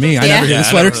bars than me. I Yeah. never hear Yeah, the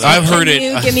I sweater never- song. I've heard Can it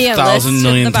you give me a 1,000 list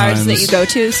million of the bars times. that you go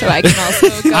to so I can also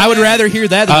go? I would rather hear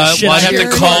that than the shit Well, I'd I have hear to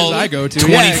at the call bars I go to.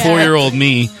 24-year-old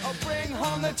me.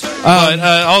 But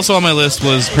also on my list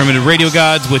was Primitive Radio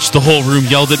Gods, which the whole room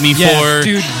yelled at me Yeah, for.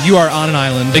 dude, you are on an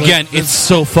island. Again, it's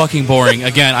so fucking boring.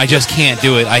 Again, I just can't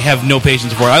do it. I have no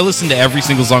patience for it. I listen to every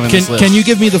single song on this list. Can you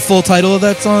give me the full title of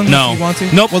that song? No. If you want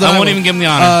to? Nope, then I won't will. even give him the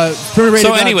honor. Primitive Radio So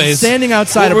Gods, anyways, standing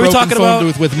outside a what were we broken talking phone about?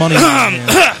 booth with money. in his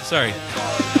hand. Sorry.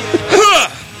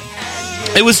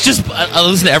 It was just I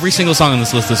listened to every single song on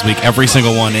this list this week, every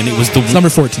single one, and it was the It's number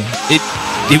 14.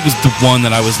 it was the one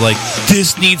that I was like,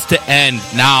 this needs to end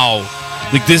now.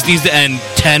 Like this needs to end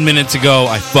 10 minutes ago.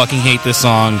 I fucking hate this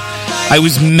song. I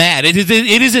was mad. It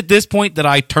is at this point that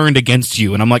I turned against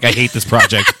you, and I'm like, I hate this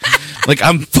project. Like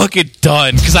I'm fucking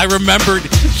done because I remembered,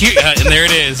 and there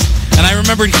it is, and I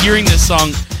remembered hearing this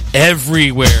song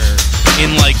everywhere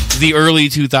in like the early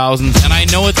 2000s, and I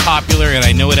know it's popular and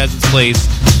I know it has its place,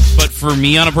 but for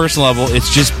me on a personal level,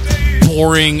 it's just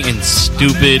boring and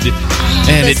stupid,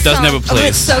 and This it doesn't have a song- oh,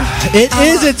 it's place. so It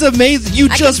is. It's amazing. You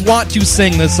just want to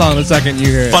sing this song the second you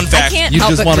hear it. Fun fact. I can't You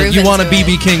help just but want to. groove You want to into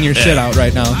BB it. King your shit out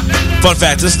right now. Fun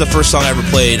fact. This is the first song I ever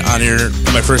played on here.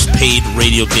 My first paid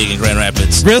radio gig in Grand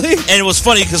Rapids. Really? And it was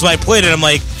funny because when I played it, I'm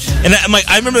like,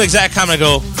 I remember the exact comment. I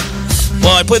go,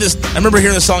 well, I played this. I remember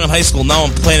hearing this song in high school. Now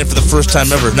I'm playing it for the first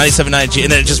time ever. 97.9,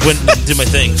 and then it just went and did my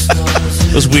thing.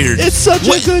 It was weird. It's such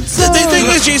a good song. The thing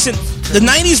is, Jason, the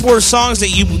 '90s were songs that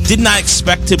you did not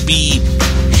expect to be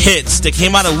hits that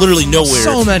came out of literally nowhere.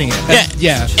 So many.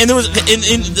 Yeah. And there was,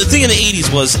 and the thing in the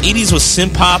 '80s was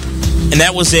synth pop, and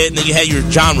that was it. And then you had your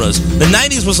genres. The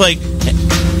 '90s was like,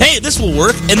 hey, this will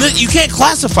work, and you can't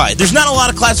classify it. There's not a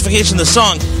lot of classification in the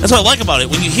song. That's what I like about it.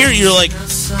 When you hear it, you're like,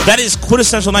 that is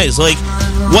quintessential 90s. Like,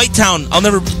 White Town, I'll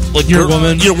never... like You're a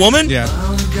Woman. You're a Woman? Yeah.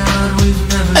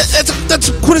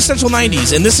 That's quintessential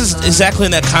 90s, and this is exactly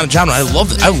in that kind of genre. I love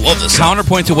this song.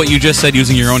 Counterpoint to what you just said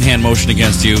using your own hand motion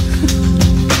against you.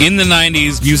 In the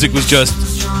 90s, music was just...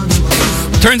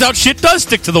 Turns out shit does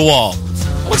stick to the wall.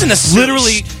 What's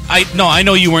necessarily... Literally, I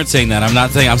know you weren't saying that. I'm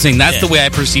saying that's the way I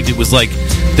perceived it. Was like,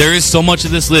 there is so much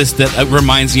of this list that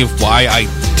reminds me of why I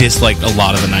dislike a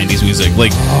lot of the 90s music.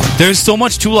 Like, there's so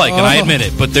much to like, and I admit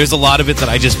it, but there's a lot of it that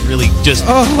I just really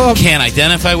can't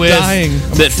identify with.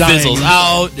 That fizzles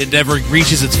out. It never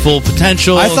reaches its full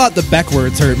potential. I thought the Beck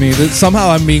words hurt me. That somehow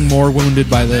I'm being more wounded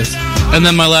by this. And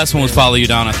then my last one was Follow You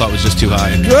Down. I thought was just too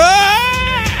high.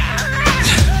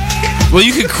 Well,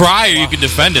 you can cry or you can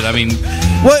defend it. I mean...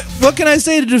 What can I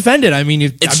say to defend it? I mean, I'm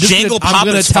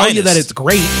going to tell you that it's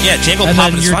great. Yeah, Jangle and Pop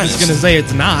then is you're finest. just going to say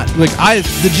it's not. Like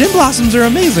the Gin Blossoms are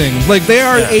amazing. Like they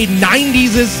are a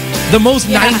 90s the most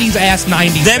 90s ass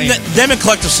 90s. Them and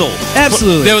Collective Soul.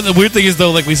 Absolutely. The weird thing is though,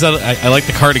 like we said, I like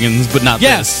the Cardigans, but not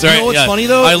this. Right? You know what's funny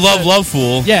though? I love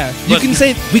Loveful. Yeah, we can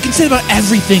say about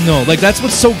everything though. Like that's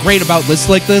what's so great about lists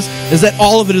like this is that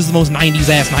all of it is the most 90s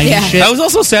ass 90s shit. I was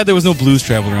also sad there was no Blues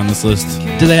Traveler on this list.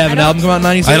 Did they have an album come out in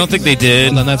 96? I don't think they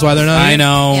did. Well, then that's why they're not. I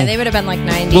know. Yeah, they would have been like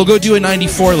 90. We'll go do a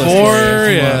 94 list.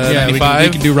 Yeah, we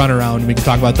 95. can do Run Around. We can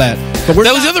talk about that. But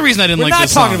that was the other reason I didn't like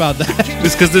this song. song. We're not talking about that.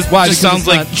 It's because this just sounds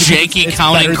like janky it's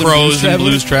Counting better than Crows and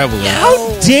Blues Blues Traveler.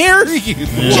 How dare you?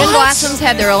 Gin Blossoms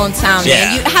had their own sound.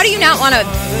 Yeah. Man. How do you not want to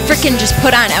freaking just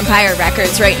put on Empire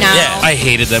Records right now? Yeah. I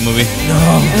hated that movie.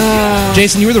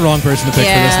 Jason, you were the wrong person to pick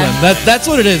for this then. That's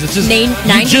what it is. It's just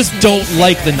you just don't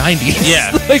like the 90s.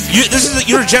 Yeah. Like,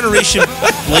 you're a generation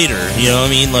later. You know what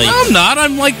I mean? Like I'm not.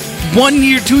 I'm like 1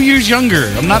 year, 2 years younger.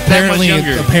 I'm not that much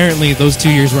younger. Apparently, those 2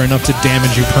 years were enough to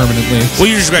damage you permanently. Well,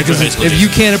 you just graduated high school. If you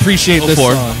can't appreciate this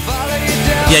Four. song,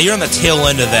 yeah, you're on the tail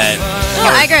end of that. Oh,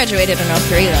 I graduated in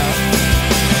 03, though.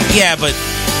 Yeah, but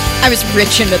I was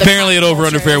rich into the... Apparently at Over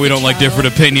Under Fair we don't like different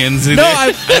opinions. no,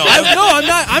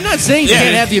 I'm not saying you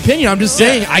can't have the opinion. I'm just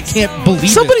saying I can't believe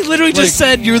Somebody it. literally just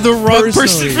said you're the wrong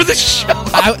person for the show.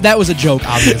 That was a joke,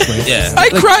 obviously. Yeah. I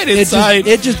cried inside.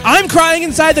 I'm crying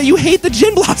inside that you hate the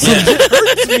Gin Blossoms. It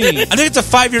hurts me. I think it's a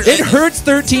 5-year. It hurts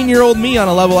 13-year-old me on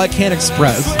a level I can't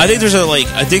express. I think there's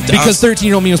because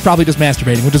 13-year-old me was probably just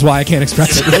masturbating, which is why I can't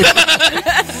express it.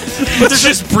 But they're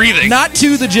just breathing. Not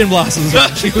to the Gin Blossoms, but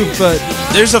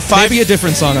there's a maybe a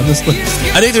different song on this list.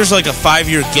 I think there's like a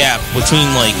 5-year gap between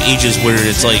like ages where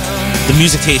it's like the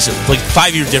music taste, like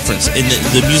 5-year difference, and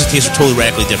the music tastes are totally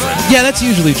radically different. Yeah, that's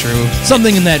usually true.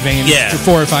 Something in that vein. Yeah,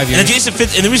 for 4 or 5 years. And Jason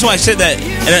fits, and the reason why I said that,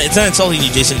 and it's not insulting you,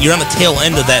 Jason. You're on the tail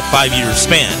end of that 5-year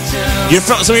span.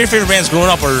 Some of your favorite bands growing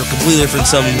up are completely different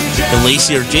than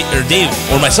Lacey or Dave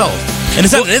or myself. And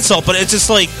it's not an insult, but it's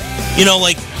just like, you know,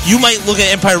 like you might look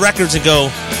at Empire Records and go,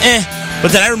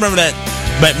 but then I remember that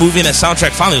movie and that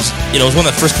soundtrack finally was, it was one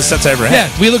of the first cassettes I ever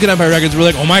had. Yeah, we look at Empire Records, we're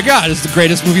like, oh my god, it's the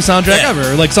greatest movie soundtrack ever.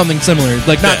 Or like something similar.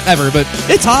 Like, not ever, but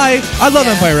it's high. I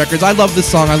love Empire Records. I love this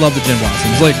song. I love the Gin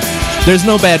Blossoms. Like, there's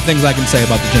no bad things I can say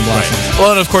about the Gin Blossoms. Right.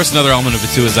 Well, and of course, another element of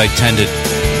it, too, is I tend to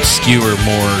skewer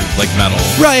more like metal.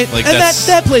 Right, like and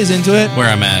that plays into it. Where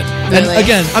I'm at. And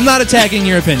again, I'm not attacking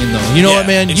your opinion, though. You know what,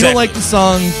 man? Exactly. You don't like the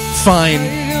song, fine.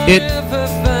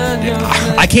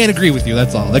 I can't agree with you,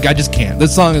 that's all. Like, I just can't.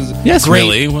 This song is great.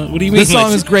 Really? What do you mean? This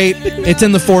song is great. It's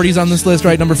in the 40s on this list,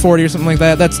 right? Number 40 or something like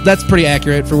that. That's pretty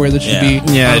accurate for where this should be on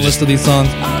the list of these songs.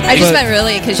 I just meant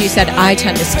really because you said I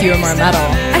tend to skew more metal.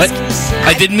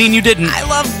 I didn't mean you didn't. I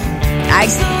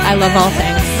love all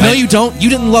things. No, you don't. You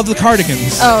didn't love the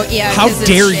Cardigans. Oh, yeah. How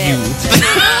dare you?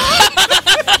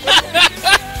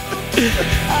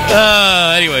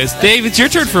 Anyways, Dave, it's your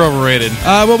turn for overrated.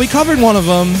 Well, we covered one of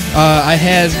them. I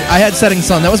had Setting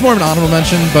Sun. That was more of an honorable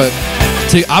mention, but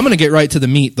I'm going to get right to the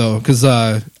meat though, because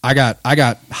I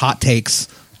got hot takes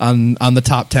on the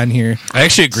top 10 here. I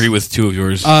actually agree with two of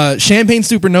yours. Champagne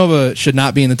Supernova should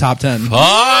not be in the top 10. Fuck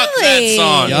that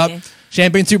song. Yup.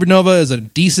 Champagne Supernova is a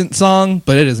decent song,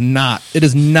 but it is not.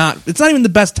 It's not even the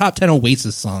best top 10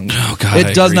 Oasis song. Oh God,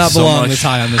 it does not belong so this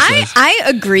high on this list. I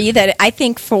agree that I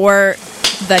think for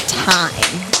the time,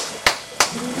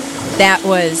 that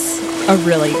was a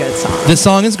really good song. This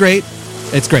song is great.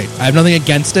 It's great. I have nothing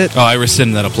against it. Oh, I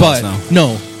rescind that applause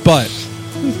now. But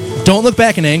Don't Look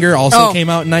Back in Anger also came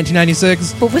out in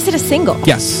 1996. But was it a single?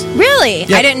 Yes. Really?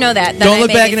 Yep. I didn't know that. Then Don't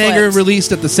Look Back in Anger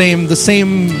released at the same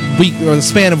week or the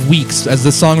span of weeks as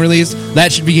this song released.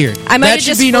 That should be here. I might that have should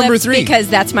just be number flipped 3 because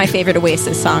that's my favorite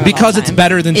Oasis song. because of all it's time.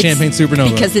 better than Champagne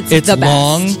Supernova. Because it's the best.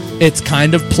 long. It's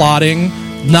kind of plotting.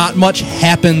 Not much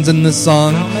happens in this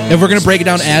song. If we're going to break it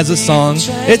down as a song,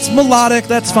 it's melodic,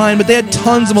 that's fine, but they had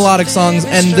tons of melodic songs,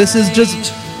 and this is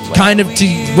just kind of, to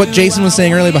what Jason was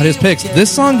saying earlier about his picks,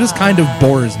 this song just kind of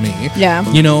bores me. Yeah.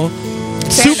 You know?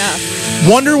 Fair enough.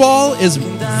 Wonderwall is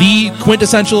the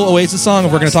quintessential Oasis song.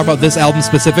 If we're going to talk about this album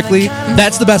specifically,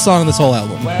 that's the best song on this whole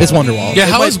album. It's Wonderwall. Yeah,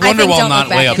 how is I think Wonderwall Don't not Look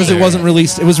Back way up Because there? it wasn't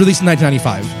released. It was released in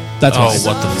 1995. That's why.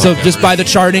 what the fuck So ever. just by the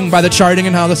charting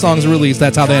and how the songs are released,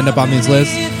 that's how they end up on these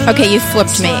lists. Okay, you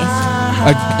flipped me.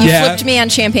 You flipped me on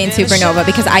Champagne Supernova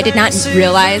because I did not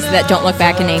realize that Don't Look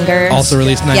Back in Anger Also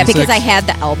released in Yeah, 96. because I had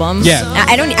the album. Yeah.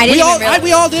 I didn't We even all- realize.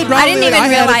 we all did, Rob. I didn't even I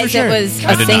had it for realize sure. it was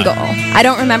I a did single. not. I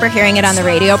don't remember hearing it on the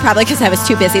radio, probably because I was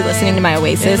too busy listening to my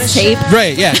Oasis tape.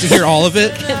 Right, yeah, to hear all of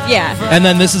it. Yeah. And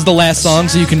then this is the last song,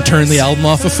 so you can turn the album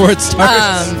off before it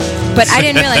starts. But I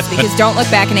didn't realize because Don't Look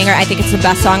Back in Anger, I think it's the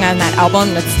best song on that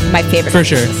album. That's my favorite For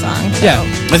sure. Oasis song. So. Yeah,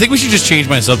 I think we should just change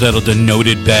my subtitle to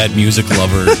Noted Bad Music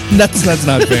Lover. that's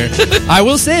not fair. I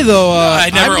will say though, I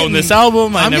never owned this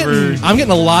album. I'm getting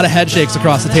a lot of head shakes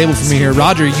across the table from me here.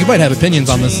 Roger, you might have opinions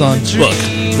on this song. Look,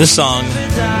 this song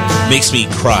makes me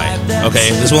cry. Okay,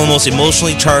 this is one of the most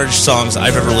emotionally charged songs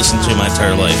I've ever listened to in my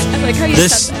entire life. I like how you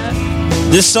This said that.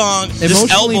 this song, this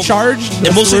Emotionally album, charged? That's the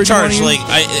emotionally word you wanna charged. use? Like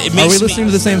it Are makes we me. listening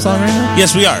to the same song right now?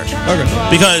 Yes, we are. Okay.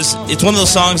 Because it's one of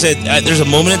those songs that there's a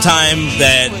moment in time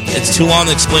that it's too long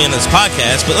to explain in this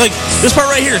podcast, but like this part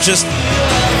right here, it's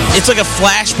like a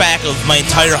flashback of my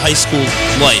entire high school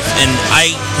life, and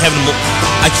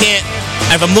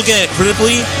if I'm looking at it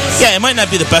critically, yeah, it might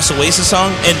not be the best Oasis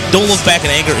song, and Don't Look Back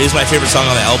in Anger is my favorite song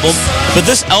on the album, but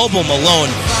this album alone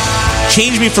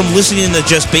changed me from listening to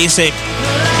just basic,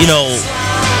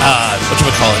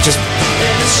 whatchamacallit,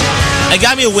 it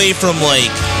got me away from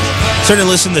like starting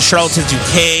to listen to Charlatans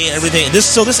UK and everything.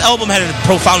 This album had a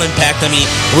profound impact on me.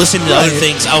 Listening to other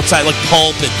things outside, like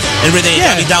Pulp and everything, it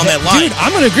got me down that line. Dude,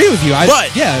 I'm going to agree with you.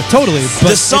 Yeah, totally.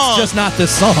 But this song- it's just not this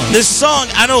song. This song,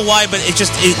 I don't know why, but it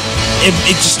just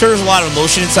stirs a lot of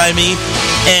emotion inside me,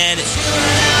 and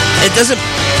it doesn't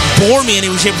bore me in any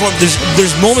way, shape, or form.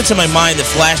 There's moments in my mind that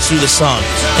flash through the song,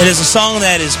 and it's a song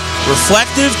that is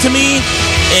reflective to me.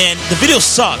 And the video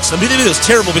sucks. I mean, the video is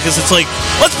terrible because it's like,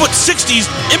 let's put 60s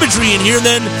imagery in here, and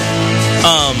then,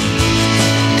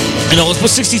 let's put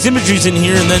 60s imageries in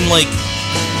here, and then, like,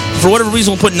 for whatever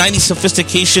reason, we'll put 90s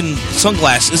sophistication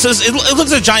sunglasses. It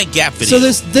looks like a giant Gap video.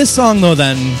 So this song, though,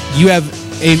 then, you have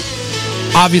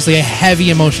obviously a heavy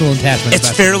emotional attachment.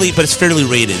 It's fairly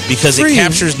rated because For it you.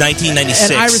 captures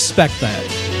 1996. And I respect that.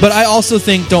 But I also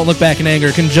think Don't Look Back in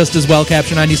Anger can just as well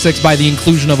capture 96 by the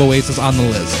inclusion of Oasis on the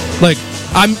list. Like,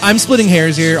 I'm splitting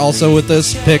hairs here also with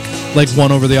this pick, like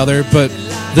one over the other, but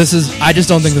I just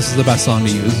don't think this is the best song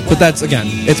to use. But that's, again,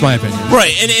 it's my opinion.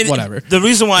 Right, and whatever. The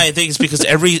reason why I think is because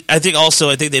I think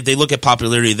that if they look at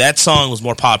popularity, that song was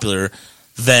more popular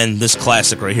than this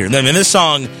classic right here. I mean, this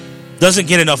song doesn't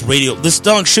get enough radio. This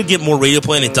song should get more radio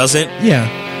play, and it doesn't. Yeah.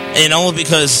 And only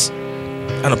because, I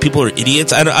don't know, people are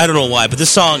idiots. I don't know why, but this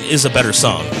song is a better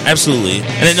song. Absolutely.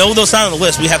 And though it's not on the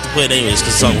list, we have to play it anyways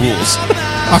because the song rules.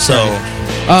 So,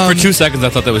 For 2 seconds, I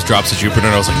thought that was Drops of Jupiter,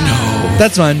 and I was like, no.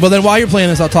 That's fine. Well, then while you're playing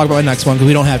this, I'll talk about my next one because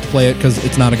we don't have to play it because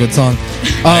it's not a good song.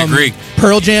 I agree.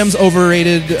 Pearl Jam's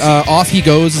overrated. Off He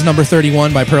Goes is number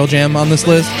 31 by Pearl Jam on this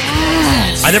list.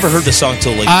 I never heard this song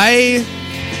till like...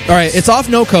 All right, it's off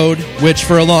No Code, which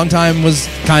for a long time was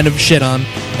kind of shit on.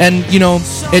 And,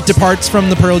 it departs from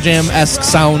the Pearl Jam-esque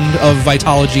sound of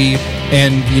Vitalogy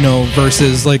and,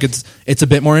 versus, like, it's a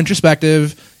bit more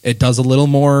introspective. It does a little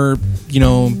more,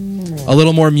 a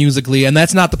little more musically, and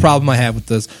that's not the problem I have with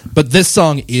this. But this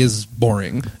song is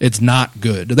boring. It's not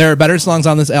good. There are better songs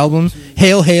on this album.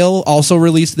 Hail Hail, also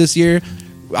released this year.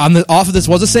 Off of this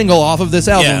was a single off of this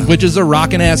album, which is a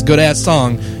rockin' ass good ass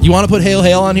song. You want to put Hail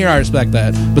Hail on here? I respect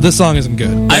that, but this song isn't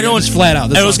good. I know it's flat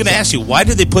out. I was going to ask you, why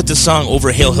did they put this song over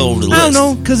Hail Hail over the list? I don't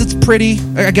know, because it's pretty.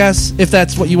 I guess if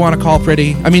that's what you want to call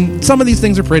pretty. I mean, some of these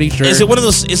things are pretty. Sure. Is it one of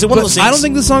those? Is it one of those things? I don't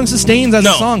think the song sustains as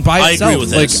a song by itself. I agree with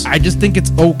this. Like, I just think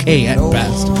it's okay at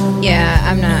best. Yeah,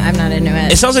 I'm not into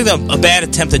it. It sounds like a bad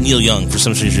attempt at Neil Young for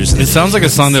some reason. It sounds like a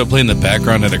song that would play in the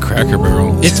background at a Cracker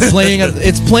Barrel. It's playing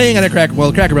at a Cracker.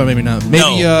 Well, Cracker Barrel maybe not. Maybe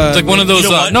it's like one of those.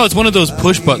 It's one of those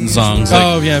push button songs.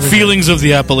 Like Feelings of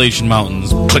the Appalachian Mountains.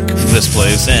 Click this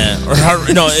place. Yeah. Or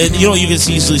you can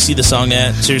easily see the song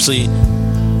at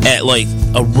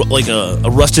like a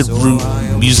Rusted Root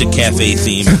Music Cafe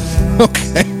theme.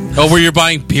 Okay. Oh, where you're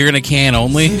buying beer in a can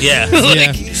only? Yeah.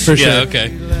 Yeah, for sure. Yeah, okay.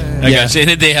 I got you.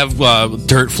 And they have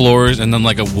dirt floors and then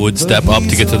like a wood step up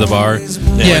to get to the bar. Yeah.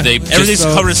 Where they Everything's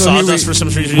covered in sawdust for some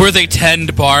reason. where they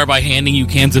tend bar by handing you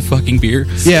cans of fucking beer.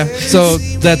 Yeah, so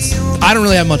I don't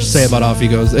really have much to say about Off He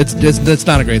Goes. It's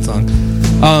not a great song.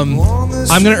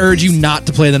 I'm going to urge you not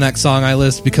to play the next song I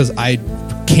list because I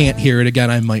can't hear it again.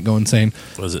 I might go insane.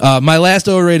 What is it? My last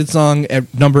overrated song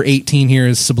at number 18 here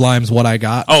is Sublime's What I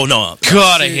Got. Oh, no.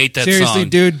 God, I hate that Seriously, song.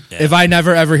 dude, Yeah. if I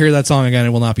never ever hear that song again, it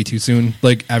will not be too soon.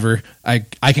 Like, ever. I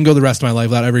can go the rest of my life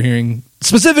without ever hearing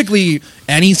specifically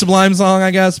any Sublime song,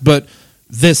 I guess, but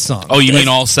this song. Oh, you mean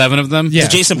all 7 of them? Yeah. The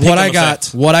Jason What Pinkham I got,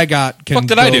 effect. what I got can Fuck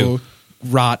did go I do?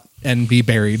 rot and be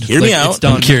buried. Hear me out. It's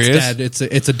done. I'm curious. It's dead.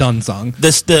 It's a done song.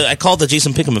 I call it the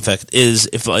Jason Pinkham effect. Is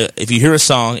if you hear a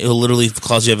song, it'll literally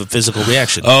cause you to have a physical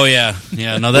reaction. Oh, yeah.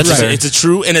 Yeah, no, that's fair. It's a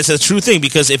true thing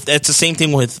because if that's the same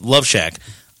thing with Love Shack,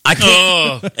 I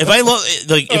can't. If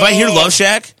I hear Love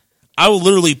Shack, I will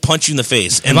literally punch you in the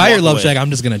face. And If I hear walk Love away. Shack,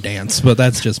 I'm just gonna dance. But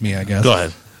that's just me, I guess. Go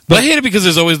ahead. But I hate it because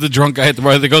there's always the drunk guy at the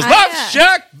bar that goes, Love Yeah.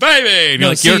 Shack, baby! And you're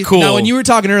like, See, you're cool. Now, when you were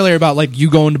talking earlier about like you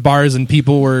going to bars and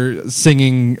people were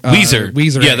singing Weezer.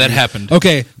 Weezer, Yeah, at that you. happened.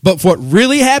 Okay, but what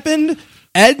really happened?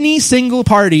 Any single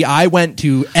party I went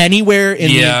to anywhere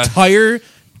in the Yeah. entire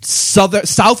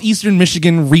southeastern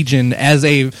Michigan region as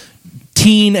a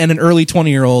teen and an early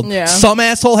 20-year-old, Yeah. some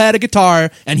asshole had a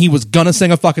guitar and he was gonna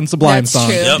sing a fucking Sublime That's song.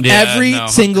 true. Yep. Yeah, Every no,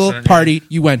 single 100%, party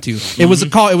you went to, it was a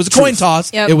call. It was a coin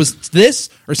toss. Yep. It was this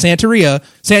or Santeria.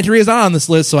 Santeria's not on this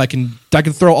list, so I can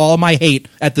throw all of my hate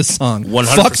at this song.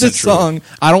 100% Fuck this true. song.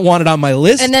 I don't want it on my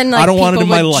list. And then like I don't want it people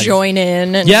in my would life. join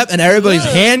in. And, Yep, and everybody's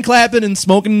hand clapping and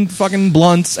smoking fucking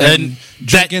blunts and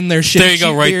drinking their shit. There you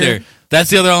go, right there.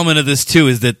 That's the other element of this too,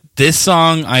 is that this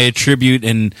song I attribute,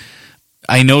 and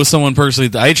I know someone personally,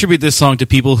 I attribute this song to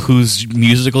people whose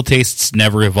musical tastes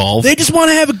never evolve. They just want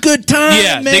to have a good time.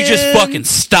 Yeah, man. they just fucking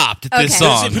stopped at this Okay.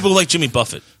 I've seen song. people like Jimmy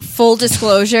Buffett. Full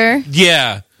disclosure,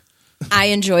 Yeah. I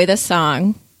enjoy this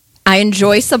song. I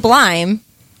enjoy Sublime.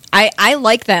 I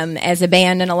like them as a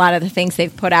band and a lot of the things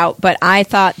they've put out, but I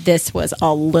thought this was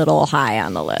a little high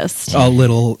on the list. a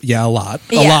little, a lot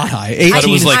Yeah. high. 18 it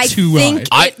was is like I too think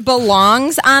high. it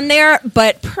belongs on there,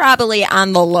 but probably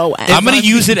on the low end. I'm going to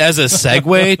use it as a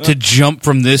segue to jump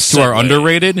from this to our Segue.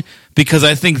 underrated, because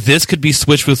I think this could be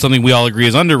switched with something we all agree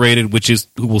is underrated, which is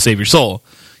Who Will Save Your Soul.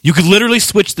 You could literally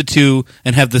switch the two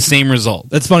and have the same result.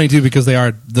 That's funny too because they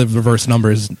are the reverse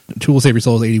numbers. Who Will Save Your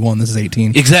Soul is 81. This is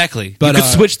 18. Exactly. But, you could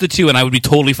switch the two, and I would be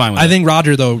totally fine with it. I think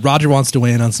Roger wants to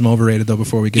weigh in on some overrated though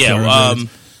before we get to our overrated.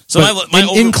 So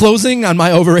But in closing on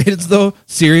my overrateds though,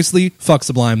 seriously, fuck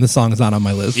Sublime. This song is not on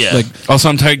my list. Yeah. Like, Also,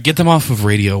 I'm tired. Get them off of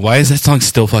radio. Why is that song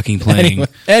still fucking playing?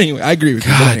 anyway, I agree with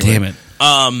you. but God anyway.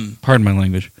 damn it. Pardon my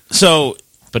language, so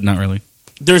but not really.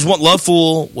 there's one. Love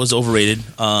Fool was overrated.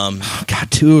 God,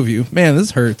 two of you, man,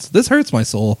 this hurts. This hurts my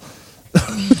soul.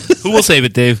 Who will save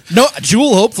it, Dave? No,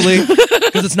 Jewel, hopefully,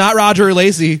 because it's not Roger or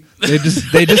Lacey. They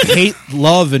just hate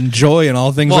love and joy and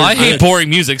all things. Well, are I hate good. boring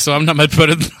music, so I'm not going to put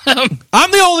it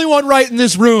I'm the only one right in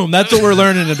this room. That's what we're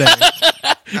learning today.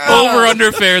 over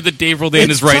under fair that Dave Roldan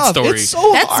is right tough. story. It's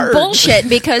so That's hard. bullshit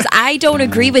because I don't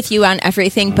agree with you on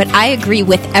everything, but I agree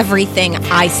with everything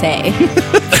I say.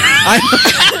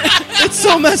 It's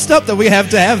so messed up that we have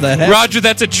to have that. Roger,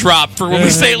 that's a drop for when we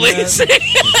say lazy.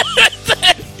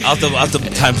 I'll have to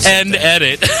time End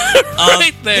edit.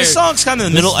 Right there. This song's kind of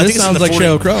in the middle. I This think it's in sounds the like 40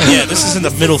 Sheryl Crow. Yeah, this is in the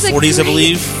middle It's a 40s, I great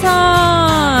believe.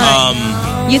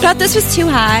 Song. You thought this was too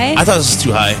high? I thought this was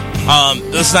too high.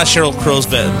 This is not Sheryl Crow's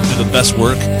the best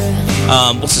work.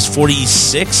 What's this?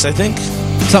 46, I think.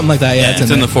 Something like that. Yeah, Yeah, it's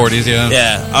It's in there. the 40s, yeah.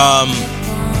 Yeah.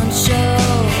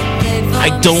 I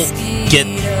don't get.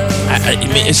 I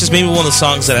mean, it's just maybe one of the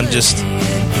songs that I'm just.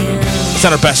 It's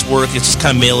not her best work. It's just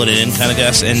kind of mailing it in, kind of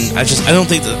guess. And I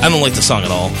don't like the song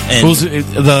at all. And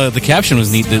The caption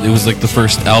was neat that it was like the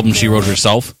first album she wrote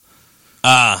herself.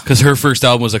 Because her first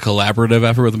album was a collaborative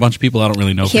effort with a bunch of people. I don't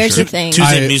really know Here's for the sure. thing.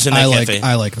 Tuesday Music Night I like Cafe.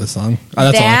 I like this song.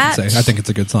 That's all I can say. I think it's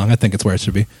a good song. I think it's where it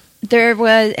should be. There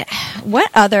was what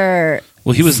other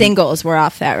Well, he was- singles were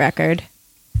off that record?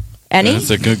 Any? That's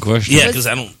a good question. Yeah, because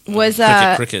I don't. Was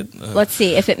Cricket. let's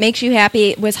see if it makes you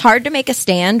happy. Was Hard to Make a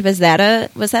Stand? Was that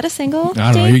a single?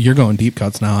 I don't know. Dave? You're going deep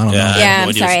cuts now. I don't Yeah, know. I have Yeah, no I'm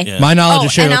idea. sorry. Yeah. My knowledge Oh,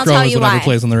 of and Sheryl I'll Crow tell is you whatever why.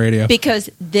 plays on the radio. Because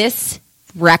this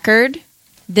record,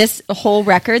 this whole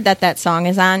record that song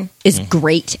is on is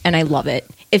great, and I love it.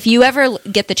 If you ever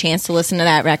get the chance to listen to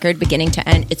that record beginning to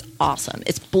end, it's awesome.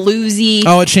 It's bluesy.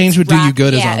 Oh, A Change Would Do You rock-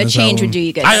 Good is yeah, on A this Change album. Would Do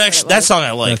You Good. I That's actually what it that was. song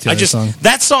I like. That's the I other just song.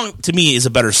 that song to me is a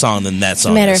better song than that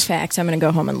song. Matter is. of fact, I'm going to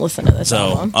go home and listen to this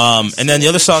So, album. and then the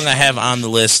other song I have on the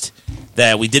list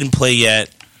that we didn't play yet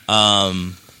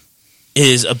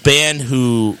is a band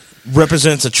who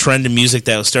represents a trend in music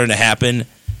that was starting to happen,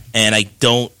 and I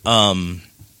don't.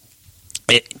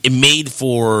 It made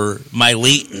for my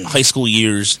late high school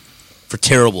years for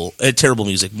terrible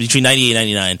music between 98 and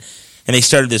 99, and they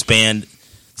started this band.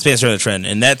 This band started a trend,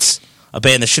 and that's a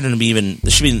band that shouldn't be even.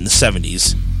 That should be in the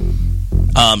 70s.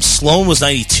 Sloan was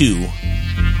 92,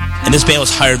 and this band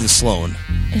was higher than Sloan.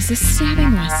 Is this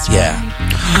Stabbing Westward? Yeah.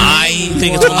 I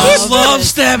think it's I love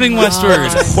Stabbing Westward.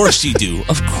 Of course you do.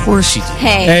 Of course you do.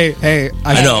 Hey.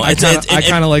 I know. I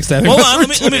kind of like Stabbing Hold Westward. on,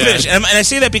 let me finish. And I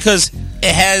say that because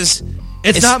it has.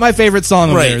 It's not my favorite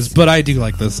song of Right. theirs, but I do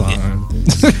like this song.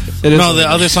 It is No, the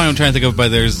other song I'm trying to think of by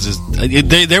theirs is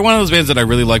just they're one of those bands that I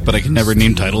really like, but I can never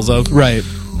name titles of. right.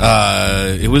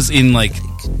 It was in like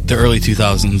the early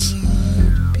 2000s.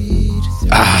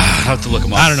 I have to look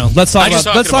them up. I don't know. Let's talk just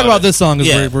about talking about this song.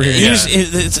 As we're here.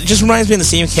 It just reminds me in the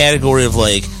same category of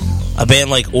like a band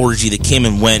like Orgy that came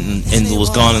and went and was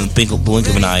gone in the blink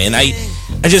of an eye. And I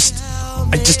just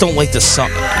don't like this song.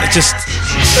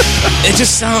 It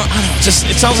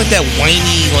sounds like that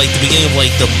whiny, like the beginning of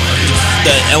like the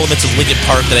elements of Linkin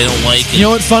Park that I don't like. You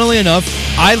know what? Funnily enough,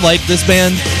 I like this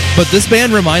band, but this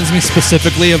band reminds me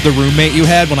specifically of the roommate you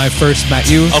had when I first met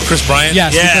you. Oh, Chris Bryant?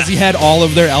 Yes, Yeah. because he had all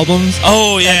of their albums.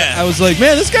 Oh, yeah. I was like,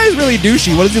 man, this guy's really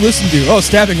douchey. What does he listen to? Oh,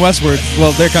 Stabbing Westward.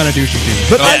 Well, they're kind of douchey too.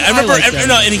 But I remember, like them.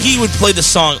 and he would play the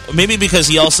song, maybe because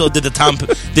he also did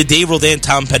the Dave Rodan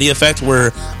Tom Petty effect,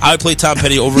 where I would play Tom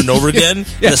Petty over and over again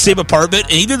in the same apartment,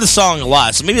 and he did the song a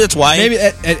lot, so maybe that's why. Maybe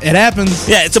it happens.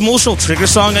 Yeah, it's an emotional trigger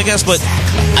song, I guess, but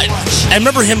I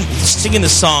remember him singing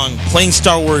this song, playing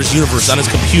Star Wars Universe on his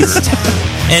computer.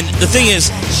 And the thing is,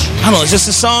 I don't know, it's just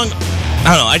a song,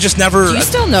 I don't know, I just never... Do you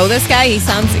still know this guy? He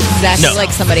sounds exactly No.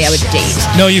 like somebody I would date.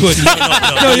 No, you wouldn't.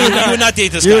 No, you would not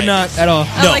date this guy. You would not at all.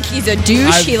 Not like he's a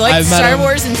douche. He likes I've met Star him.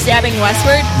 Wars and Stabbing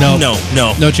Westward. No,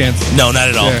 No chance. No, not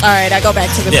at all. Sure. All right, I go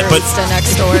back to the Yeah, but- barista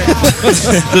next door.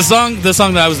 The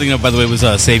song that I was thinking of, by the way, was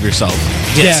 "Save Yourself."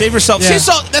 Yeah, Yeah. Save Yourself. Yeah. Save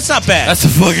Yourself, that's not bad. That's a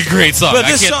fucking great song. But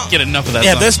I this can't song- get enough of that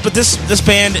Yeah, song. this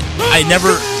band,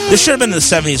 this should have been in the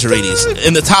 70s or 80s.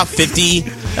 In the top 50,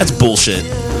 that's bullshit.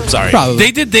 Sorry.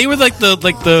 Probably. They were like the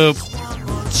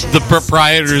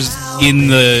proprietors in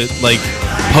the like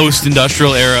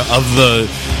post-industrial era of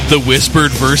the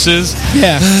whispered verses.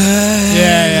 Yeah.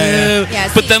 Yeah.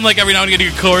 Yeah, But see- then like every now and again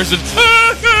you get chorus and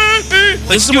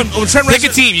This is when Trent pick a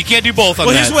Reznor... team. You can't do both on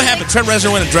Well, that. here's what happened. Trent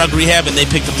Reznor went to drug rehab, and they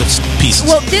picked up the pieces.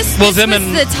 Well, this them was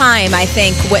and- the time, I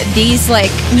think, with these,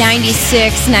 like,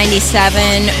 96,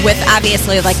 97, with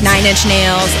obviously, like, Nine Inch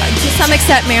Nails, to some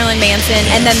extent Marilyn Manson,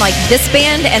 and then, like, this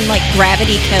band and, like,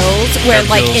 Gravity Kills, where, Gravity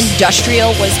like, Kills.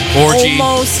 industrial was Orgy.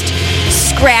 almost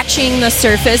scratching the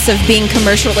surface of being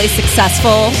commercially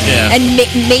successful. Yeah. And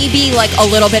maybe, like, a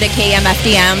little bit of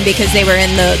KMFDM because they were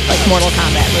in the, like, Mortal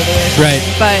Kombat movie or something. Right.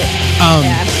 But,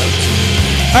 yeah.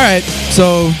 All right.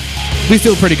 So we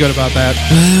feel pretty good about that.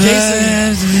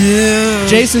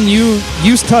 Jason, you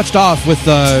touched off with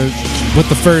the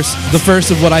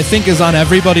first of what I think is on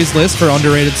everybody's list for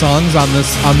underrated songs on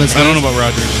this. I don't know about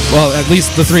Rogers. Well, at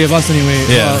least the three of us anyway.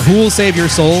 Yeah. Who Will Save Your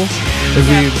Soul? If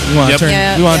we want to Yep. turn,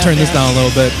 Yeah, we want to yeah, turn this yeah. down a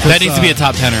little bit. That needs to be a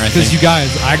top tenner, I Because think. you guys,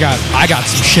 I got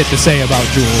some shit to say about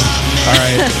Jewel. All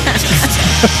right.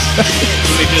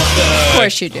 Of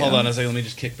course you do. Hold on a second. Let me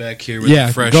just kick back here with Yeah.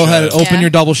 a fresh. Go ahead and open Yeah. your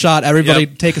double shot. Everybody,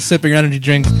 Yep. take a sip of your energy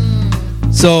drink.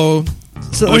 So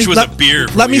I wish it was a beer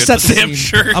for Let me you at set the the damn scene.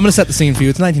 shirt. I'm going to set the scene for you.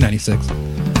 It's 1996.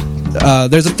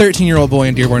 There's a 13-year-old boy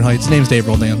in Dearborn Heights. His name's Dave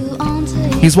Roldan.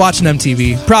 He's watching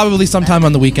MTV, probably sometime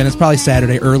on the weekend. It's probably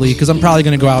Saturday early because I'm probably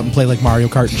going to go out and play like Mario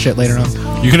Kart and shit later on.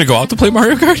 You're gonna go out to play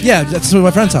Mario Kart? Yeah, that's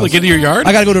my friend's house. Like into your yard?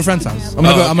 I got to go to a friend's house. I'm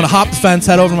okay. gonna hop the fence,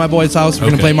 head over to my boy's house. We're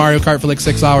Okay. gonna play Mario Kart for like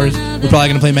 6 hours. We're probably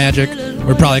gonna play Magic.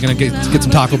 We're probably gonna get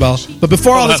some Taco Bell. But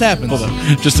before all this happens, Hold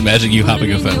on. Just imagine you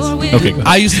hopping a fence. Okay, go ahead.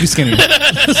 I used to be skinny.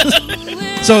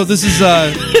 So this is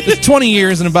it's 20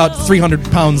 years and about 300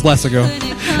 pounds less ago.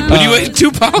 When you weigh 2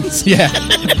 pounds? Yeah.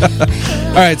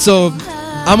 All right, so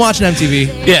I'm watching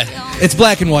MTV. Yeah. It's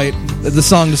black and white. The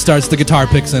song just starts. The guitar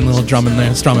picks in, a little drum in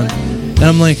there, strumming, and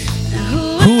I'm like,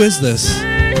 "Who is this?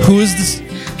 Who is this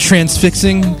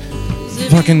transfixing,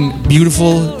 fucking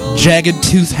beautiful, jagged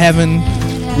tooth heaven,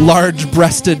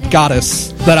 large-breasted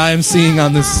goddess that I am seeing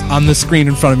on this screen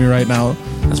in front of me right now?"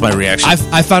 That's my reaction.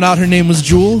 I found out her name was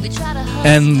Jewel,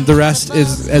 and the rest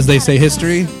is, as they say,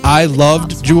 history. I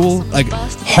loved Jewel, like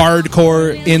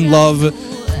hardcore in love.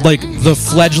 Like the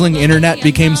fledgling internet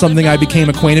became something I became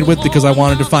acquainted with because I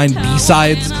wanted to find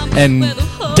B-sides and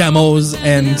demos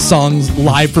and songs,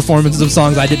 live performances of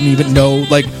songs I didn't even know.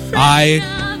 Like I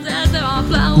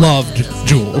loved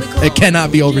Jewel. It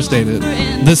cannot be overstated.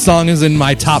 This song is in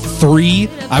my top 3.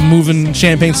 I'm moving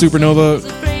Champagne Supernova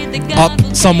up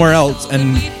somewhere else,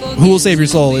 and Who Will Save Your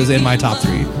Soul is in my top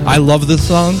 3. I love this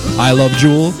song. I love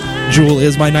Jewel. Jewel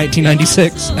is my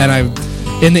 1996, and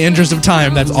in the interest of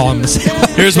time, that's all I'm going to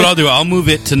say. Here's what I'll do. I'll move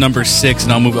it to number 6,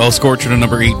 and I'll Scorcher to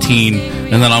number 18,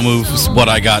 and then I'll move What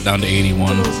I Got down to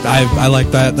 81. I like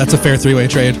that. That's a fair 3-way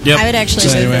trade. Yep. I would actually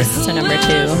Just move anyway. this to number 2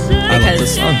 I love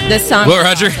this song. This song. Well, is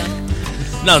Roger?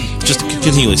 awesome. No, just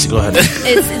continue, Lacey. Go ahead.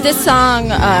 It's this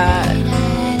song.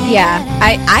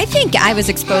 I think I was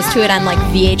exposed to it on like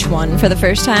VH1 for the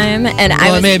first time, and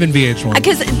Well, it may have been VH1.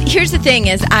 because here's the thing: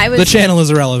 is I was The channel is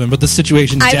irrelevant, but the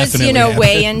situation I definitely was,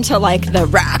 way happened. into like the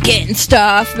rockin'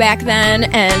 stuff back then,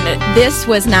 and this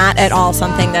was not at all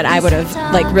something that I would have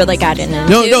like really gotten into.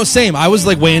 No, same. I was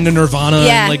like way into Nirvana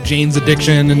Yeah. and like Jane's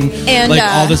Addiction and And,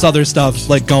 all this other stuff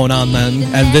like going on then,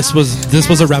 and this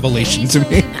was a revelation to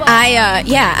me.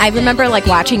 I remember like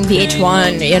watching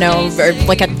VH1, or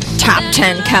like a top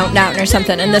 10 countdown or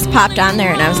something, and this popped on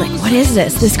there, and I was like, "What is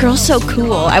this? This girl's so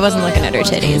cool." I wasn't looking at her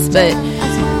titties, but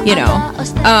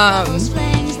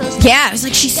I was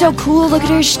like, "She's so cool. Look at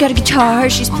her. She's got a guitar.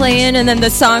 She's playing." And then the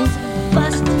song,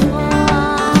 but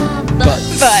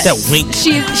That wink.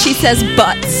 She says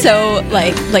 "but" so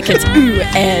like it's ooh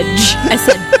edge. I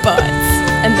said "butts,"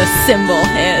 and the cymbal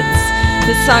hits.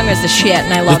 This song was the shit,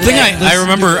 and I The loved thing it. I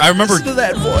remember to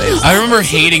that voice. I remember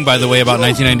hating, by the way, about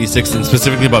 1996 and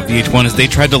specifically about VH1 is they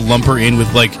tried to lump her in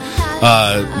with like,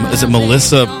 is it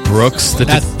Melissa Brooks that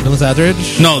did? Melissa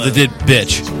Etheridge? No, that did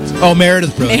Bitch. Oh,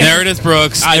 Meredith Brooks. Meredith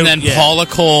Brooks, and then Paula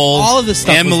Cole. All of this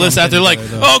stuff and was Melissa out lumped there in like,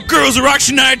 together, though. oh, girls are Rock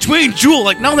Shania Twain, Jewel.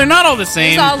 Like, no, they're not all the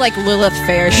same. It's all like Lilith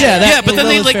Fair shit. Yeah, that- Yeah, but then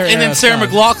they Lilith like, Fair and then era Sarah stuff.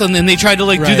 McLachlan, and they tried to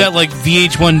like do Right. that like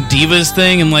VH1 Divas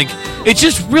thing, and like it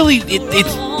just really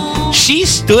she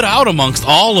stood out amongst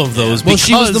all of those. Well, because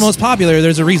she was the most popular.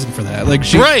 There's a reason for that. Like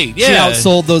she, Right, She yeah.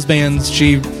 outsold those bands.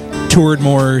 She toured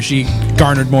more. She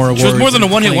garnered more awards. She was more than a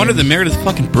and one-hit acclaim. wonder than Meredith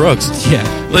fucking Brooks. Yeah,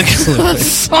 Like absolutely. that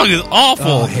song is awful.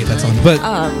 Oh, I hate that song. But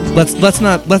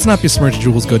let's not besmirch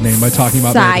Jewel's good name by talking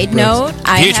about. Side Meredith Brooks. note,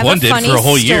 I have VH1 a did funny for a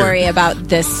whole year. story about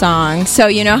this song. So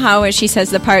you know how she says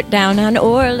the part down on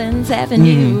Orleans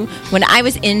Avenue? When I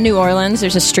was in New Orleans,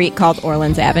 there's a street called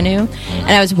Orleans Avenue, and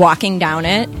I was walking down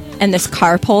it, and this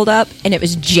car pulled up, and it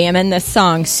was jamming this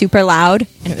song super loud,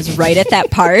 and it was right at that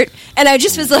part, and I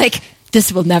just was like,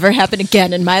 this will never happen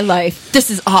again in my life. This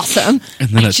is awesome. And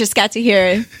then I just got to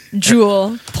hear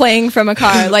Jewel playing from a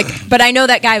car. But I know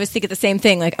that guy was thinking the same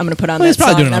thing. Like, I'm going to put on Well, he's that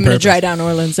probably song, doing it and on I'm going to purpose. drive down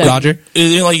Orleans Avenue. Roger.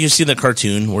 You know, like you see in the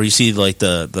cartoon where you see like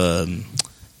the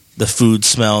food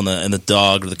smell and the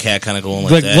dog or the cat kind of going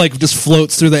like that. Like just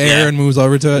floats through the air Yeah. and moves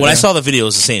over to it. When I Yeah. saw the video, it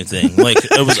was the same thing. Like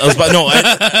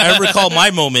I recall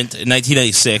my moment in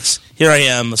 1996. Here I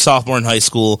am, a sophomore in high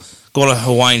school, going to a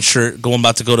Hawaiian shirt,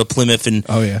 about to go to Plymouth and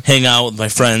Oh, yeah. hang out with my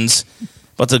friends.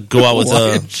 About to go out with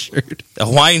Hawaiian shirt. a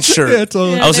Hawaiian shirt. Yeah,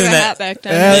 totally. Yeah, I was they in were that. hot back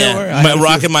then. Yeah, they were. I was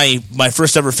Rocking my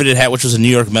first ever fitted hat, which was a New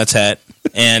York Mets hat,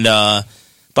 and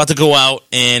about to go out,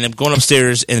 and I'm going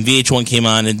upstairs, and VH1 came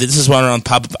on, and this is when around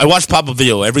pop. I watched Pop Up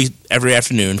Video every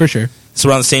afternoon. For sure. It's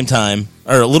around the same time,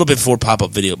 or a little bit before Pop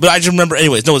Up Video. But I just remember,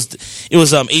 anyways. No, it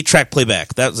was 8-track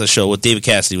playback. That was a show with David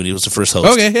Cassidy when he was the first host.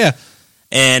 Okay, yeah.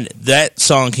 And that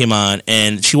song came on,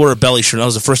 and she wore a belly shirt. That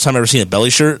was the first time I ever seen a belly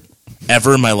shirt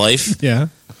ever in my life. Yeah.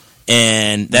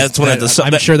 And that's when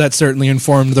I'm sure that certainly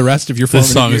informed the rest of your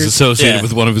This formative song is years. associated Yeah.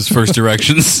 with one of his first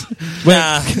directions.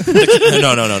 Nah,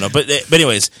 no. But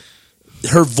anyways,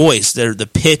 her voice, the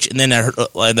pitch, and then I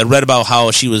read about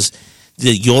how she was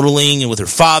the yodeling and with her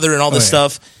father and all this yeah.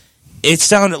 stuff. It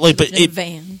sounded like, but In a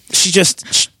van. she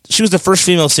was the first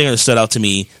female singer that stood out to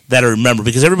me that I remember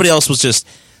because everybody else was just,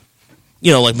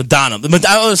 like Madonna. The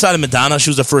other side of Madonna, she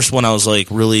was the first one I was like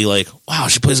really like, wow,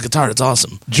 she plays guitar. That's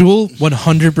awesome. Jewel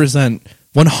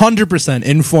 100%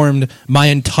 informed my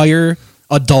entire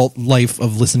adult life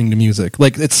of listening to music.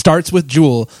 Like it starts with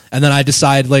Jewel, and then I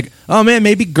decide like, oh man,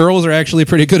 maybe girls are actually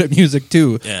pretty good at music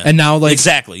too. Yeah. And now like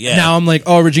Exactly, yeah. Now I'm like,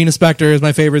 oh, Regina Spektor is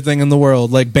my favorite thing in the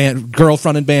world. Like girl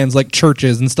fronted bands like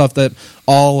Churches and stuff that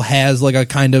all has like a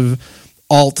kind of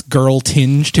alt girl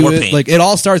tinge to War it. Paint. Like it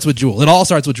all starts with Jewel. It all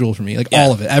starts with Jewel for me. Like Yeah.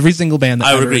 all of it. Every single band that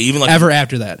I would ever, agree. Even, like, ever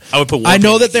after that. I would put War I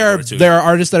know Paint that in too. there are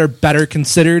artists that are better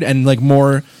considered and like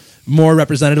more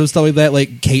representative stuff like that,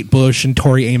 like Kate Bush and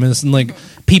Tori Amos and like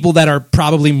people that are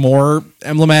probably more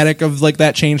emblematic of like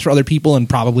that change for other people and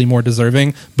probably more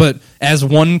deserving. But as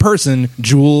one person,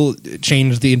 Jewel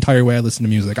changed the entire way I listen to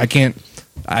music.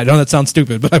 I know that sounds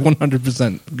stupid, but I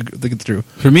 100% think it's true.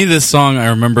 For me, this song, I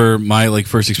remember my like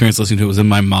first experience listening to it was in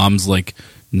my mom's like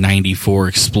 94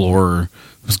 Explorer.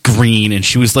 It was green, and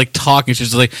she was like talking. She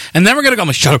was like, and then we're going to go, I'm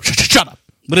like, shut up.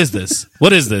 what is this?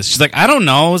 What is this? She's like, I don't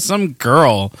know, some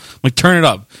girl. I'm like, turn it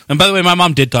up. And by the way, my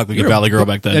mom did talk like a Valley girl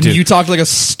back then And too. you talked like a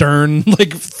stern, like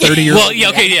 30-year-old. Well, yeah,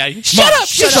 okay, yeah.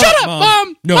 Shut up,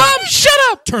 Mom. No. Mom, shut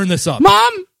up. Turn this up.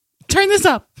 Mom, turn this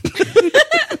up.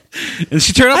 And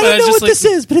she turned up. I and don't know just what this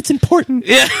is, but it's important.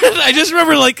 Yeah, I just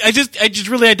remember I just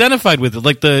really identified with it.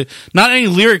 Like not any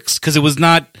lyrics because I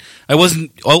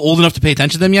wasn't old enough to pay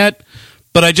attention to them yet.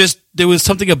 But there was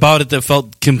something about it that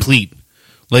felt complete.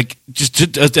 Like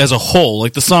just as a whole,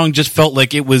 like the song just felt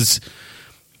like it was,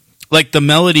 like the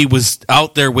melody was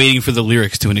out there waiting for the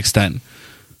lyrics to an extent.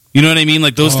 You know what I mean?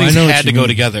 Like those things had to go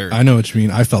together. I know what you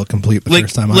mean. I felt complete the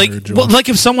first time I heard Jewel. Well, like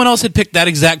if someone else had picked that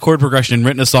exact chord progression and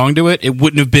written a song to it, it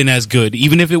wouldn't have been as good.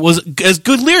 Even if it was as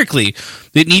good lyrically,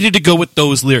 it needed to go with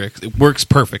those lyrics. It works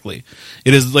perfectly.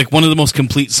 It is like one of the most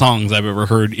complete songs I've ever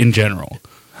heard in general.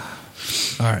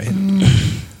 All right.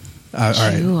 All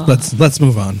right. Let's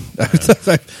move on.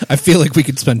 I feel like we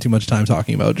could spend too much time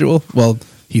talking about Jewel. Well,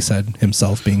 he said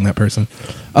himself being that person.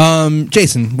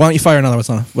 Jason, why don't you fire another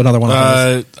one?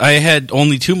 I had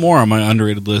only 2 more on my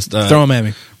underrated list. Throw them at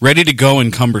me. Ready to Go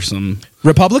and Cumbersome.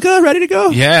 Republica, Ready to Go.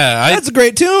 Yeah, that's a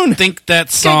great tune. I think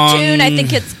that song. Good tune.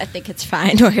 I think it's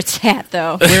fine where it's at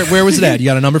though. Where was it at? You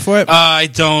got a number for it? I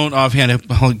don't offhand.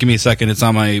 Give me a second. It's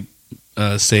on my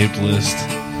saved list.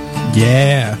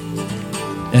 Yeah.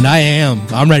 And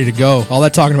I'm ready to go. All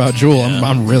that talking about Jewel,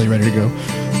 I'm really ready to go.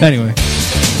 Anyway.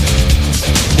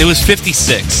 It was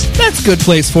 56. That's a good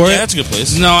place for it. Yeah, that's a good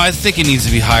place. No, I think it needs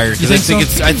to be higher because I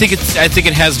think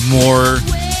it has more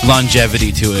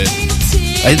longevity to it.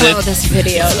 This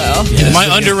video though. My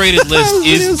underrated list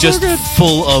is just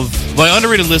full of. My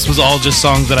underrated list was all just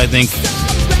songs that I think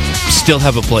still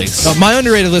have a place. My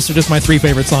underrated list are just my 3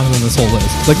 favorite songs on this whole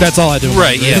list. Like that's all I do.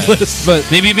 Right? Yeah. List, but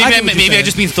maybe I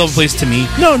just mean still have a place to me.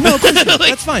 No, of course not.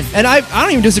 That's fine. And I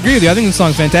don't even disagree with you. I think the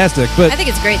song's fantastic. But I think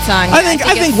it's a great song. I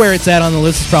think where it's at on the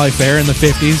list is probably fair in the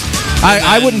 50s.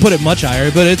 I wouldn't put it much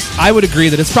higher, but I would agree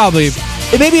that it's probably.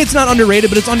 Maybe it's not underrated,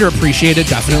 but it's underappreciated.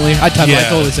 Definitely, I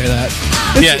totally say that.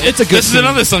 It's a good. This is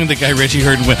another song that Guy Ritchie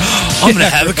heard and went, "I'm gonna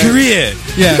have a career."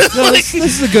 Yeah, no, this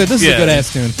is a good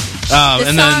ass tune.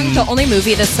 The only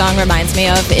movie this song reminds me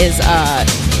of is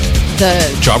the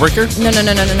Jawbreaker. No.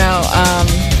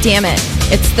 Damn it!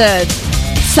 It's the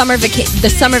summer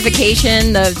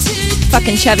vacation, the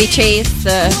fucking Chevy Chase,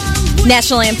 the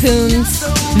National Lampoon's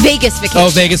Vegas Vacation. Oh,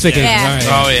 Vegas Vacation. Yeah. All right.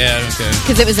 Oh yeah, okay.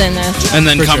 Because it was in this. And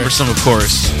then Cumbersome, of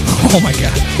course. Oh my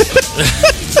god.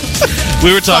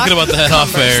 We were talking about that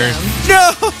off air.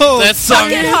 No, that song.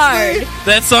 Fucking hard.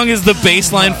 That song is the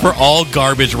baseline for all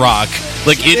garbage rock.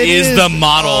 Like it is the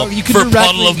model for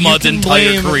Puddle of Mud's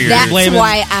entire career. That's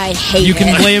why I hate it. You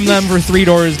can blame them for 3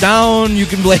 Doors Down. You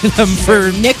can blame them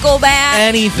for Nickelback.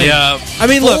 Anything. Yeah. I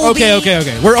mean, look.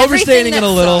 Okay. We're overstating it a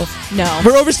little. No,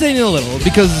 we're overstating it a little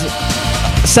because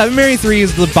 7 Mary 3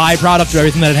 is the byproduct of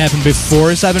everything that had happened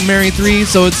before 7 Mary 3,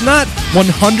 so it's not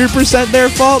 100% their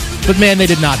fault, but man, they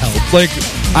did not help. Like,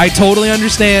 I totally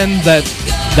understand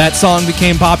that song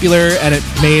became popular and it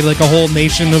made like a whole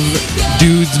nation of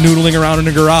dudes noodling around in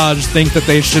a garage think that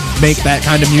they should make that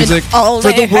kind of music for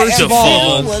the worst of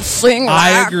all.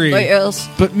 I agree.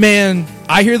 But man,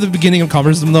 I hear the beginning of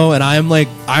Cumbersome though, and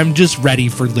I'm just ready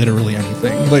for literally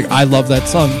anything. Like, I love that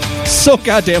song so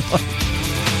goddamn much.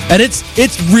 And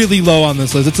it's really low on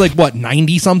this list. It's like, what,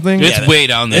 90 something? It's way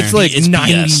down there. It's like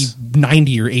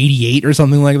 90 or 88 or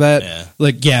something like that. Yeah.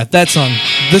 Like, yeah, this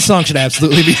song should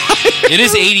absolutely be higher. It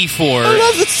is 84. I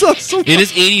love this song so much. It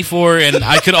is 84, and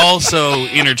I could also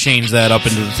interchange that up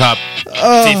into the top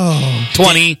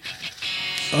 20.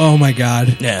 Oh my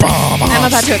god. Yeah. I'm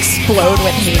about to explode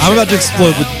with hatred. I'm about to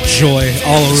explode with joy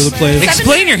all over the place.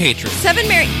 Explain your hatred. 7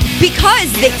 Mary, because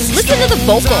they listen to the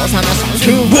vocals on this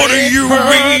song. What are you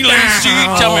really see?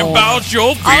 Tell me about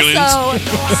your feelings. Also,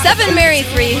 7 Mary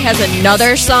 3 has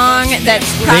another song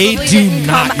that's probably didn't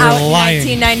come out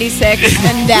in 1996,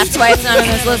 and that's why it's not on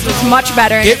this list. It's much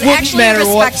better. And It it's wouldn't actually matter a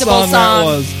what respectable song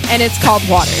that was. and it's called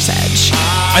Water's Edge.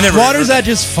 Water's Edge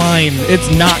is fine. It's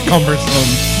not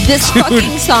cumbersome. This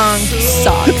fucking song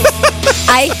sucks.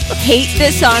 I hate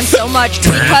this song so much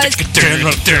because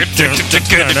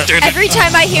every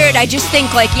time I hear it, I just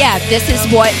think like, yeah, this is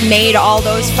what made all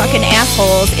those fucking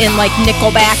assholes in like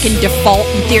Nickelback and Default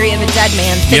and Theory of a Dead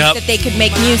Man think that they could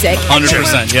make music.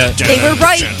 100%, yeah. They were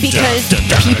right because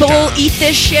people will eat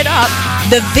this shit up.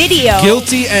 The video.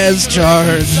 Guilty as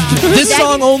charged. This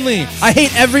song only. I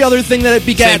hate every other thing that it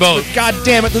begets. But God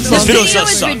damn it, this The song video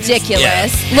is ridiculous.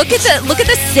 Yeah. Look at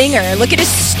the singer. Look at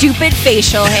his stupid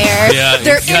facial hair. Yeah,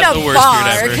 they're in a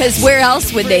bar because where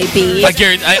else would they be? I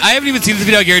haven't even seen this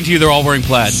video. I guarantee you they're all wearing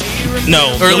plaid.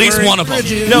 No, Or at least one of them.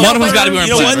 No, one of them's got to be wearing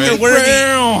you know what? plaid,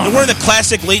 They're right? wearing the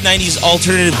classic late '90s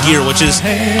alternative gear, which is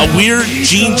a weird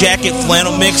jean jacket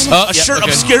flannel mix, a shirt,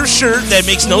 obscure shirt that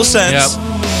makes no sense,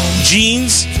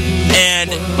 jeans,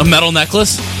 and A metal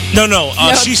necklace? no,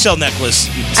 she shell necklace.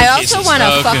 I also want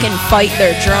to fucking fight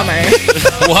their drummer.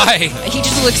 Why? He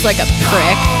just looks like a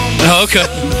prick. Oh, okay.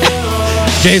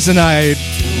 Jason, I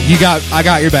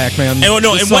got your back, man. And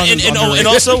no, This and, song one, is and underrated.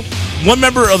 also one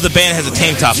member of the band has a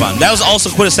tank top on. That was also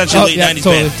quintessential late '90s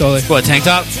band. Totally. What, tank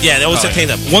top? Yeah, that was a tank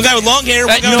top. One guy with long hair.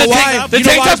 One guy The with tank, top. the You know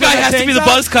tank why top it's got guy a has to tank be the top?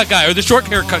 buzz cut guy or the short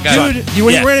haircut guy. Dude, you're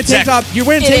wearing a tank top. You're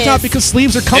wearing a tank It top is. because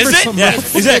sleeves are cumbersome. Yeah, bro.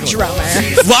 The exactly. drummer.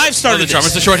 Live Oh, started the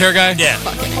drummer's the this. short hair guy? Yeah,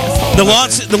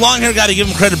 the long hair guy to give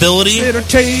him credibility. Bitter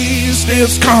taste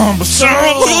is cumbersome.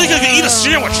 Look like he could eat a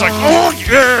sandwich. Like, oh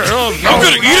yeah, I'm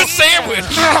going to eat a sandwich.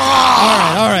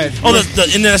 All right. Oh, the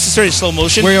unnecessary slow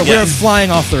motion. We're flying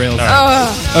off the rails.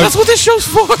 That's what this show's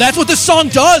for. That's what this song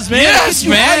does, man. Yes, It gets you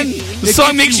man. hyped. The It song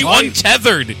gets makes you hyped.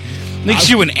 untethered. Makes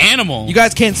you an animal. You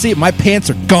guys can't see it. My pants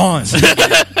are gone.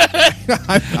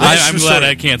 I'm glad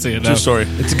I can't see it. True story.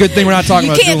 It's a good thing we're not talking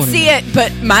You about can't Jewel see anymore. it,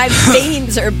 but my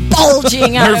veins are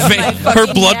bulging out of my Her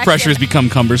fucking blood neck. pressure has become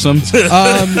cumbersome. So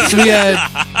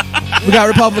we got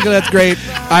Republica. That's great.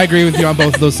 I agree with you on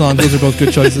both of those songs. Those are both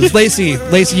good choices. Lacey,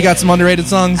 you got some underrated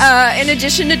songs? In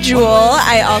addition to Jewel,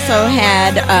 I also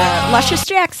had Luscious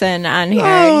Jackson on here,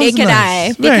 Oh, that's Naked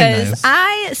nice. Eye, Very because nice.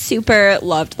 I super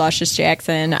loved Luscious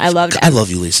Jackson. I loved I love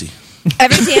you, Lacey.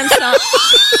 every damn song.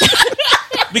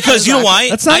 Because you know why?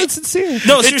 That sounded sincere.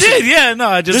 No, It seriously. did, yeah. No,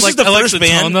 I just This like is the I like first the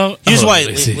band. tone, though. Here's Oh, why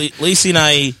Lacey. Lacey and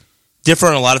I differ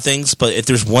on a lot of things, but if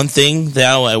there's one thing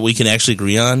that we can actually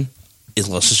agree on, is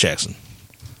Luscious Jackson.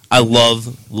 I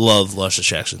love Luscious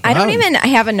Jackson. I don't even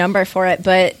have a number for it,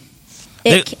 but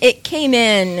it came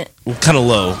in. Kind of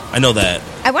low. I know that.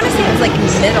 I want to say it was like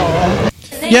middle.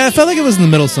 Yeah, I felt like it was in the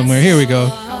middle somewhere. Here we go.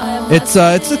 It's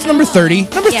number 30.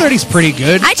 Number Yeah. 30's pretty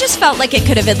good. I just felt like it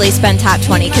could have at least been top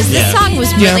 20 because this Yeah. song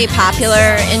was really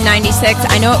popular in '96.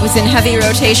 I know it was in heavy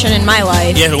rotation in my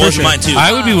life. Yeah, it was mine too.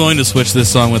 I would be willing to switch this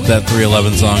song with that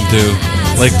 311 song, too.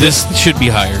 Like, this should be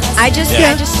higher. I just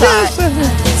thought,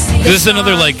 This is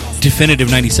another, like, definitive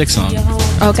 96 song.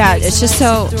 oh god, it's just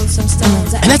so.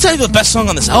 and that's not even the best song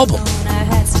on this album.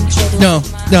 No,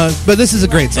 but this is a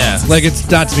great song. Yeah. Like, it's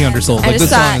not to be undersold. I Like, just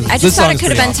thought, it could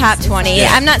have been top. top 20. Yeah.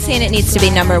 I'm not saying it needs to be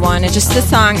number one. It just this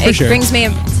song. It sure. brings me.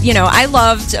 I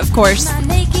loved, of course,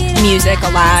 music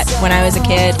a lot when I was a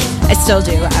kid. I still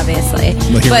do, obviously.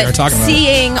 Well, here we are talking about it.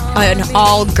 seeing an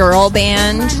all-girl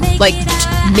band like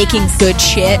making good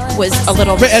shit was a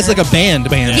little. As like a band.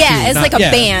 Yeah, too, as not- like a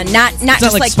yeah. band, not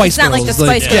just like like Spice it's not like the Girls,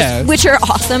 Spice Girls, yeah. which are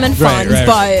awesome and fun. Right.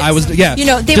 But I was- yeah. they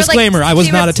were Disclaimer, like, I was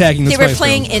they not were- attacking the They were Spice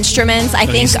playing Girls. instruments. I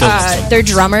think still- their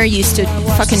drummer used to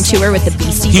fucking tour with the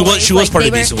Beastie Boys. She was part they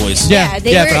of were- Beastie Boys. Yeah,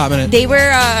 they yeah, were, for a hot minute.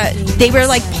 They were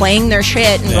like playing their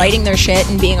shit and writing their shit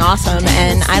and being awesome,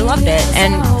 and I loved it.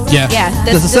 And Yeah.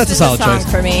 this That's a is solid a song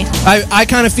choice. for me. I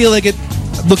kind of feel like it.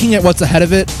 Looking at what's ahead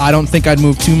of it, I don't think I'd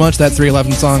move too much. That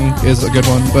 311 song is a good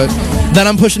one, but then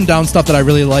I'm pushing down stuff that I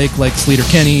really like Sleater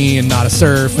Kinney and Not a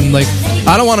Surf, and like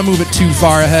I don't want to move it too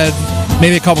far ahead.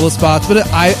 Maybe a couple of spots, but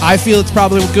I feel it's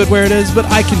probably good where it is. But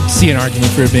I can see an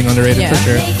argument for it being underrated for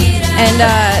sure. And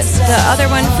the other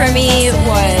one for me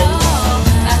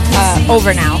was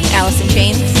Over Now, Alice in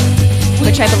Chains,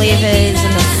 which I believe is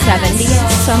in the 70s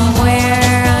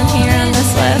somewhere on here on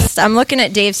this list. I'm looking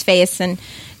at Dave's face, and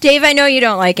Dave, I know you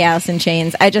don't like Alice in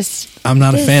Chains. I'm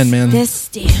not a fan, man. This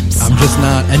damn song. I'm just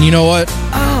not. And you know what?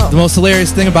 The most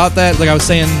hilarious thing about that, like I was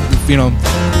saying,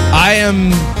 I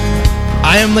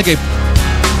am like a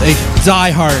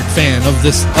diehard fan of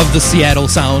the Seattle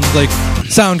sound, like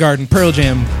Soundgarden, Pearl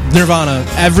Jam, Nirvana,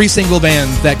 every single band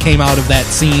that came out of that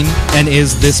scene and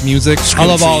is this music. I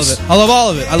love all of it. I love all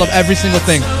of it. I love every single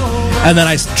thing. And then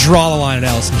I draw the line at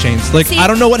Alice in Chains. Like, I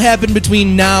don't know what happened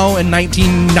between now and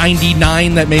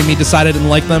 1999 that made me decide I didn't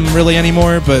like them really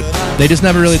anymore, but they just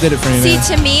never really did it for me, See,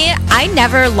 man. to me, I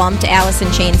never lumped Alice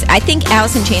in Chains. I think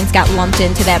Alice in Chains got lumped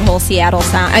into that whole Seattle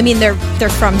sound. I mean, they're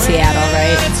from Seattle,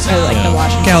 right? Or like the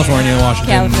Washington. California,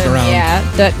 Washington, around. Yeah,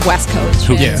 the West Coast.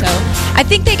 Shit. Yeah. So I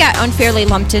think they got unfairly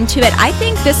lumped into it. I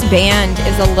think this band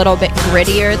is a little bit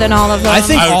grittier than all of them. I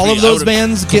think I would all agree. of I those would-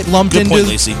 bands get lumped Good into point,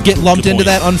 Lacey. get lumped Good into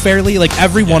point. that unfairly. Like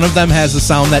every one of them has a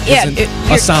sound that Yeah, isn't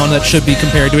you're- a sound that should be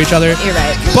compared to each other. You're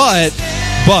right.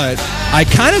 But I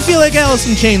kind of feel like Alice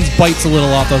in Chains bites a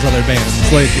little off those other bands.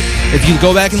 Like if you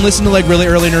go back and listen to like really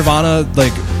early Nirvana,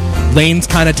 like Lane's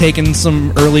kind of taken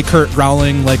some early Kurt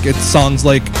growling. Like it's songs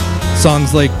like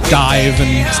Dive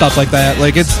and stuff like that.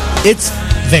 Like it's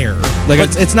there. Like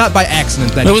it's not by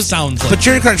accident that it sounds like. But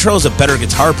Jerry Cantrell is a better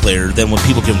guitar player than what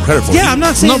people give him credit for. Yeah, I'm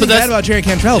not saying anything bad about Jerry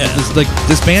Cantrell, but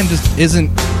this band just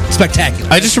isn't spectacular.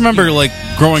 I just remember like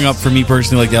growing up for me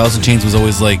personally, like the Alice in Chains was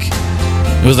always like,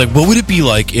 it was like, what would it be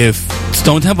like if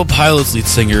Stone Temple Pilots lead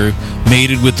singer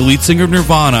mated with the lead singer of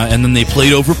Nirvana and then they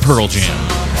played over Pearl Jam?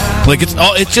 Like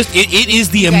it is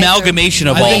the amalgamation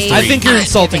of all three. I think you're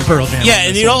insulting Pearl Jam. Yeah,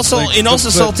 and you're also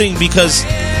insulting because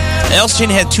Alice in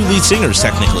Chains had two lead singers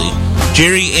technically,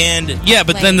 Jerry and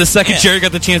but then the second Jerry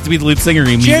got the chance to be the lead singer,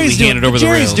 he immediately handed over the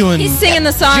rails. He's singing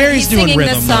the song. Jerry's he's singing doing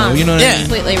rhythm, this song. though, you know what I mean?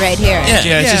 Completely right here.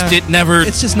 It never.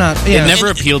 It's just not. It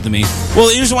never appealed to me. Well,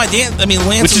 here's why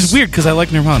Lance, which is weird because I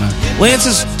like Nirvana. Lance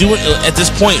is doing at this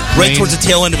point right towards the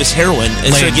tail end of his heroin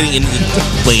and started getting into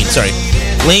Lane. Sorry,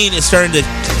 Lane is starting to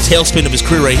tailspin of his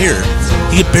career right here.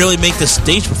 He could barely make the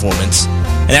stage performance.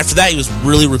 And after that, he was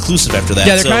really reclusive after that.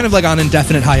 Yeah, they're kind of like on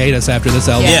indefinite hiatus after this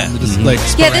album. Yeah. Just, like,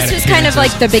 this was kind of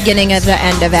like the beginning of the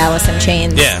end of Alice in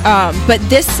Chains. Yeah. But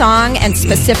this song, and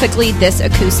specifically this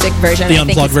acoustic version, the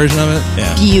unplugged version of it,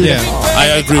 beautiful. Yeah. I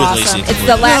agree with awesome. Lacey. It's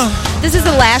the last. This is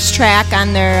the last track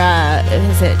on their.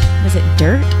 Was it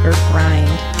Dirt or Grind?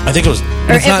 I think it was.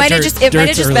 Or it might have just. It might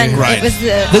have just been. Grind. It was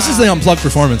the. This is the unplugged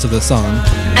performance of this song.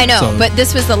 I know, but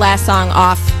this was the last song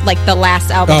off, like the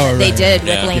last album that they did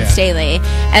with Lane Staley,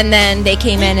 and then they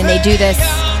came in and they do this,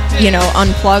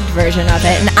 unplugged version of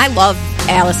it, and I love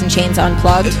Alice in Chains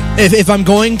Unplugged. If I'm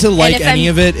going to like any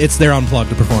of it, it's their unplugged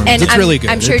performance. And it's really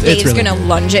good. I'm sure Dave's really going to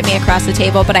lunge at me across the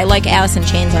table, but I like Alice in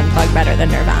Chains Unplugged better than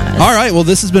Nirvana's. All right, well,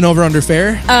 this has been Over Under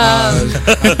Fair.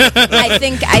 I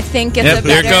think it's a better.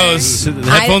 There it goes. The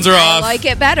headphones are off. I like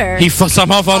it better. He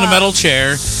somehow found a metal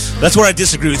chair. That's where I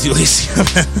disagree with you, Lacey.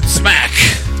 Smack.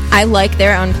 I like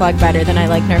their Unplugged better than I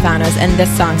like Nirvana's, and this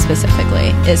song specifically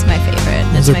is my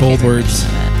favorite. Those are bold words,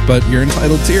 but you're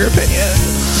entitled to your opinion.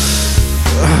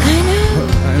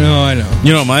 I know.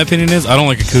 You know what my opinion is? I don't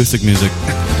like acoustic music.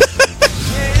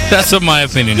 That's what my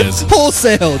opinion is.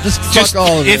 Wholesale, just fuck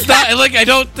all of it. It's not like I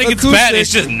don't think it's bad.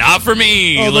 It's just not for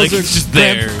me. Like it's just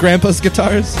there. Grandpa's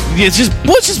guitars. Yeah, it's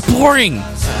just boring.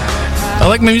 I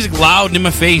like my music loud and in my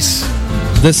face.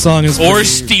 This song is or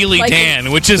Steely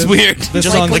Dan, which is weird.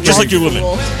 This song just like your women.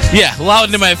 Yeah, loud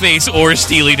and in my face or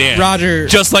Steely Dan. Roger,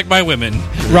 just like my women.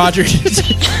 Roger,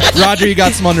 you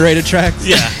got some underrated tracks.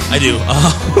 Yeah, I do.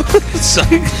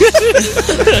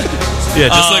 Yeah,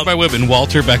 just like my women,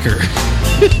 Walter Becker.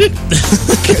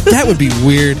 That would be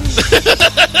weird.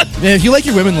 Man, if you like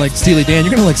your women like Steely Dan,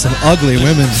 you're gonna like some ugly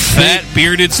women. Fat,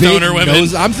 bearded stoner women.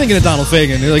 Nose. I'm thinking of Donald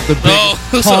Fagen. They're like the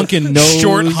big honking nose,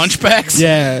 short hunchbacks.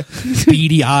 Yeah,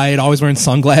 beady-eyed, always wearing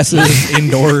sunglasses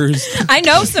indoors. I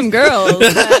know some girls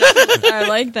that are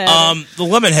like that. The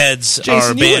Lemonheads Jason,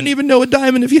 are a you band. wouldn't even know a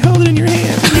diamond if you held it in your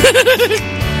hand.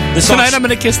 Tonight I'm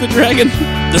gonna kiss the dragon.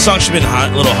 This song should have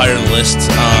been a little higher on the list.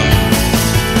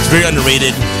 It's very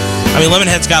underrated. I mean,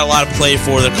 Lemonhead's got a lot of play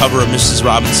for the cover of Mrs.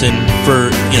 Robinson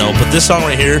but this song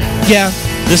right here,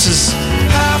 this is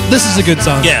a good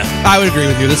song. Yeah, I would agree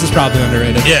with you. This is probably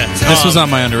underrated. Yeah, this was on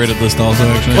my underrated list also.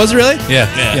 Actually, was it really? Yeah.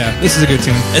 This is a good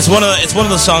tune. It's one of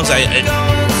those songs.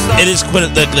 It is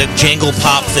the jangle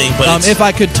pop thing. But if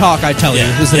I could talk, I'd tell you.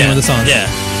 This is the name of the song. Yeah.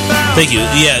 Thank you.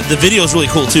 Yeah, the video is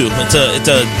really cool too. It's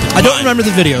a. I don't remember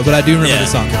the video, but I do remember the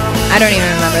song. I don't even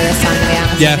remember this song, to be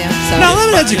honest with you. So. No,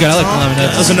 Lemonheads are good. I like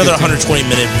Lemonheads. It was another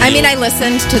 120-minute video. I mean, I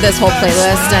listened to this whole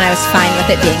playlist, and I was fine with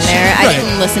it being there. I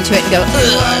didn't listen to it and go,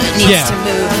 it needs to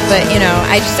move. But,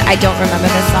 I don't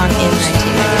remember this song in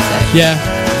 1996. Yeah.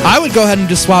 I would go ahead and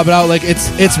just swap it out. Like,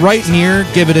 it's right near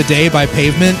Give It a Day by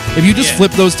Pavement. If you just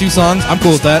flip those two songs, I'm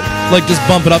cool with that. Like, just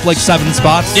bump it up like 7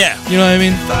 spots. Yeah. You know what I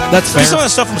mean? That's fair. Some of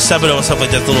the stuff from 7 and stuff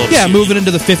like that. Move it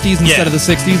into the 50s instead of the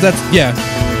 60s.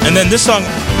 And then this song,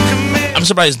 I'm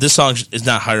surprised this song is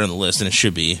not higher on the list, and it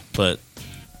should be, but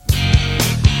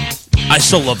I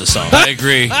still love this song. I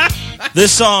agree.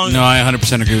 This song... No, I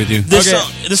 100% agree with you. This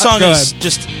song is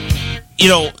just,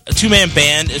 a two-man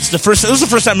band. This was the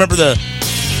first time I remember the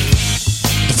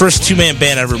first two-man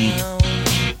band I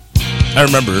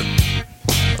remember.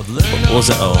 What was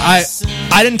it? I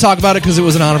didn't talk about it because it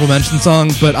was an honorable mention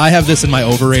song, but I have this in my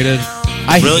overrated.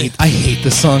 I hate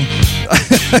this song.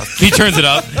 He turns it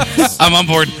up. I'm on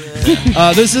board.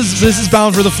 This is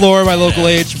Bound for the Floor by Local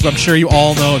H. I'm sure you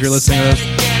all know if you're listening to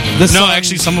this.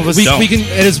 Actually, some of us don't.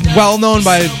 It is well known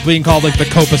by being called like the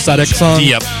copacetic song.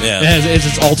 Yep. Yeah. It's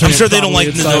its alternate. I'm sure they don't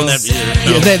like to know that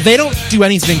either. No. They don't do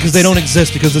anything because they don't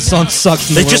exist because the song sucks.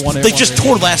 They just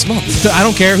toured last month. I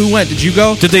don't care who went. Did you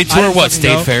go? Did they tour what?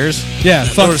 State fairs? Yeah.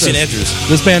 Fuck St. Andrews.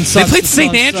 This band sucks. They played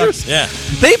St. Andrews? Yeah.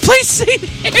 They played St.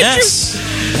 Andrews?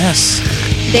 Yes.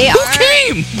 Who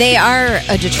came? They are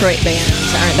a Detroit band.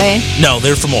 aren't they? No,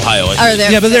 they're from Ohio. I Or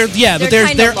think. they're, Yeah, but they're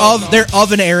kinda local. they're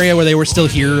of an area where they were still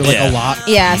here like Yeah. a lot.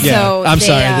 Yeah, so I'm they,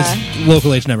 sorry. This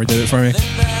local H never did it for me.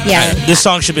 yeah. This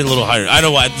song should be a little higher. I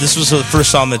know why. This was the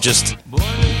first song that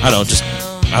I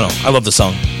love the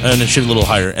song, and it should be a little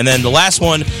higher. And then the last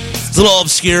one, it's a little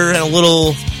obscure and a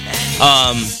little,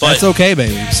 but That's okay,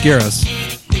 baby. Obscure us.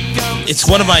 it's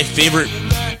one of my favorite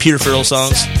Peter Farrell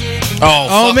songs.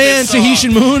 Oh fuck man, this song.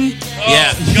 Tahitian Moon.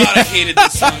 Yeah. God, I hated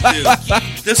this song too.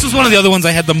 This was one of the other ones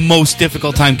I had the most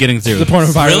difficult time getting through. The porn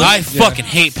of Really? I fucking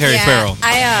hate Perry Yeah, Farrell.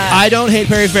 I don't hate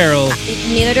Perry Farrell,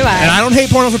 neither do and I don't hate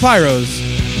Porno for Pyros.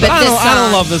 But I this don't. I don't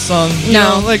song- love this song. You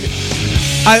No. know, like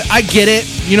I get it.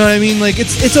 You know what I mean? Like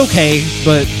it's okay,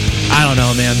 but I don't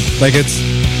know, man. Like it's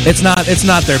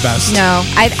not their best. No,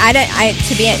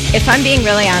 if I'm being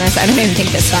really honest, I don't even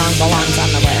think this song belongs on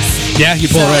the list. Yeah, you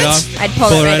pull it right off. I'd pull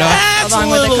it right off, That's along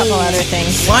a with a little- couple other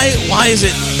things. Why is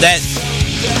it that?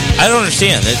 I don't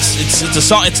understand. It's a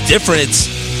song. It's different.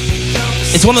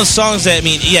 It's one of those songs that, I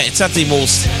mean, yeah, it's not the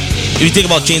most. If you think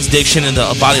about Jane's Addiction and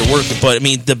the body of work, but I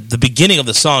mean, the beginning of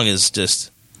the song is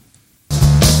just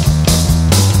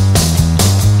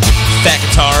fat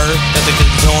guitar at the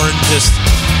horn. Just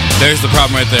There's the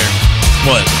problem right there.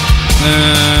 what?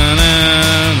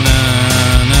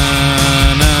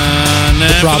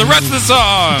 For the rest of the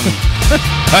song.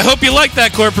 I hope you like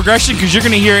that chord progression because you're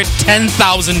going to hear it 10,000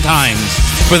 times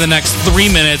for the next 3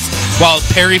 minutes while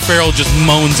Perry Farrell just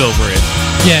moans over it.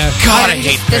 Yeah. God, I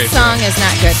hate Perry This song is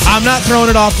not good. I'm not throwing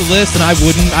it off the list, and I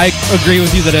wouldn't. I agree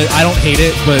with you that I don't hate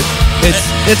it, but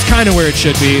it's kind of where it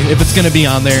should be if it's going to be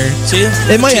on there. See,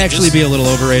 It might actually be a little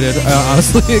overrated.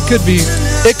 Honestly, it could be.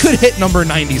 It could hit number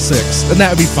 96, and that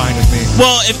would be fine with me.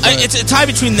 Well, it's a tie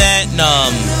between that and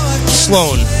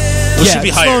Sloan, which should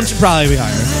be higher. Sloan should probably be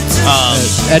higher.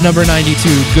 At number 92,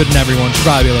 Good in Everyone should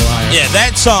probably be a little higher. Yeah,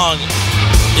 that song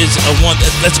is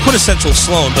that's quintessential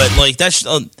Sloan, but like that's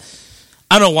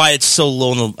I don't know why it's so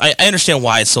low. I understand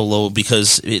why it's so low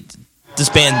because this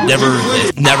band never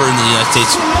in the United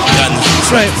States gotten the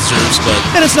Right. it deserves, but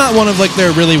And it's not one of like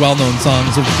their really well-known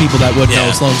songs of the people that would know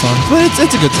Yeah. Sloan songs, but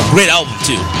it's a good song. great album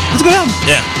too. It's a good album.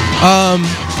 Yeah,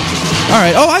 All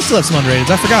right. Oh, I still have some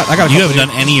underrateds. I forgot. I got a You couple haven't here.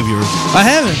 done any of yours. I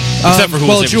haven't. Except for Who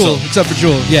well, Will Save Your Jewel. Soul. Except for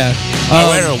Jewel. Yeah.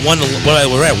 we're at 111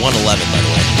 by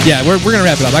the way. Yeah. We're gonna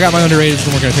wrap it up. I got my underrateds,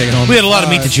 and we're gonna take it home. We had a lot of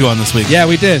meat to chew on this week. Yeah,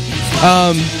 we did.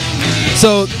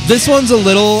 So this one's a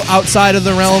little outside of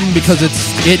the realm because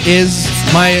it is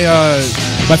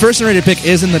my first underrated pick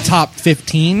is in the top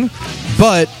 15,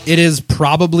 but it is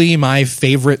probably my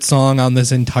favorite song on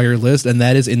this entire list, and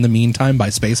that is "In the Meantime" by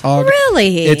Space Hog.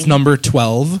 Really? It's number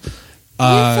 12.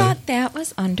 I thought that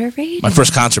was underrated. My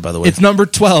first concert, by the way. It's number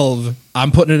 12.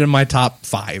 I'm putting it in my top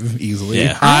 5 easily.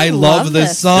 Yeah. I love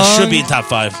this song. This should be in top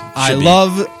 5.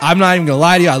 I'm not even gonna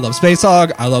lie to you, I love Space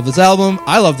Hog. I love this album.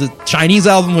 I love the Chinese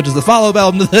album, which is the follow-up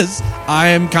album to this. I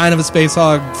am kind of a Space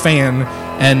Hog fan,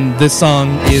 and this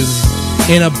song is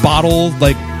in a bottle.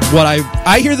 Like, what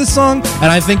I hear this song, and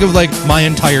I think of like my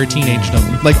entire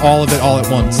teenagedom, like all of it all at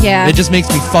once. Yeah. It just makes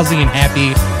me fuzzy and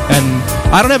happy, and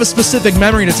I don't have a specific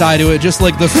memory to tie to it, just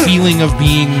like the feeling of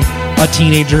being a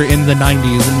teenager in the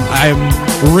 90s, and I'm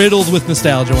riddled with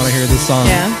nostalgia when I hear this song.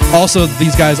 Yeah. Also,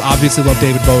 these guys obviously love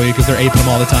David Bowie because they're aping him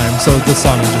all the time, so this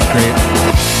song is just great.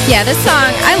 Yeah, this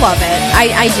song, I love it.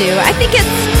 I do. I think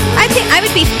I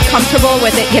would be comfortable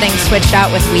with it getting switched out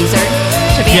with Weezer,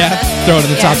 to be Yeah, honest. throw it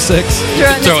in the top 6. Throw,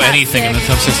 it in the Throw top anything in the 6.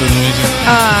 top 6 of the movie.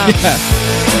 Yeah.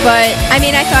 But I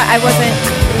mean, I thought I wasn't.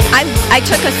 I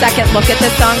took a second look at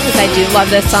this song because I do love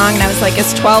this song, and I was like,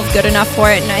 "Is 12 good enough for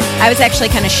it?" And I was actually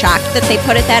kind of shocked that they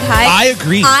put it that high. I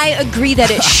agree. I agree that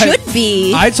it should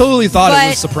be. I totally thought but it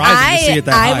was surprising to see it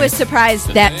that high. I was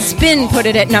surprised that Spin put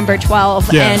it at number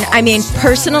 12. Yeah. And I mean,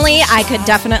 personally, I could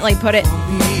definitely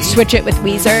switch it with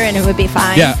Weezer, and it would be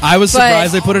fine. Yeah, I was But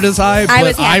surprised they put it as high, I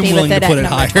was but I'm happy willing with to it put at it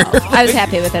number higher. 12. I was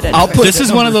happy with it at I'll number put 12. This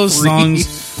is one of those 3. songs.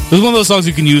 This is one of those songs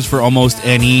you can use for almost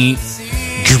any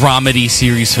dramedy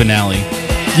series finale.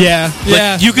 Yeah, Like,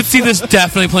 yeah. you could see this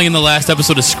definitely playing in the last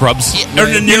episode of Scrubs. Or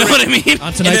the You know what I mean?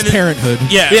 On tonight's And then- Parenthood.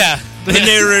 Yeah. Yeah. The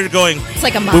narrator going, It's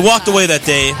like a we walked montage. away that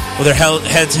day with our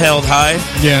heads held high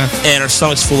Yeah. and our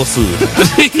stomachs full of food.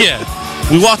 Yeah.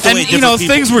 We walked away And, different you know,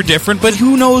 people. things were different, but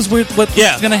who knows what's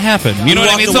Yeah. going to happen? You know We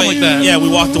what I mean? walked Something like away- that. Yeah, we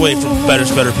walked away from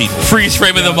better people. Freeze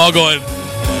framing them all going,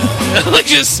 like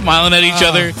just smiling at each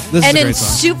other. This is And a in great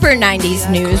song. super 90s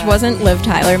news, wasn't Liv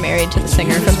Tyler married to the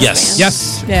singer from the Yes. band?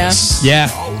 Yes. Yeah. Yeah.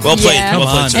 Well played. Yeah. Well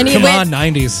Come played, on, sir. And he come went-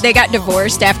 on, 90s. They got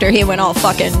divorced after he went all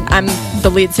fucking, I'm the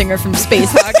lead singer from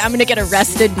Space Hog. I'm going to get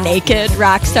arrested naked,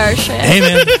 rock star shit. Hey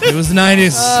man, it was the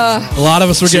 90s. A lot of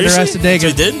us were getting Seriously? arrested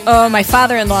naked. That's what he did? Oh, my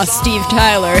father-in-law, Steve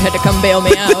Tyler, had to come bail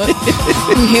me out.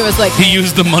 And he was like, He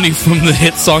used the money from the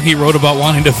hit song he wrote about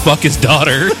wanting to fuck his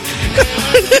daughter.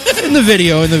 In the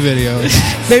video.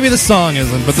 Maybe the song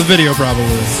isn't, but the video probably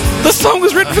is. The song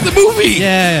was written for the movie.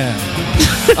 Yeah.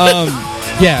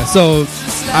 Yeah, so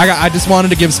I just wanted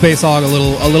to give Space Hog a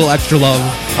little extra love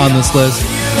on this list.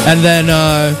 And then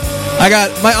I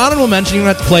got my honorable mention, you don't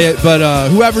have to play it, but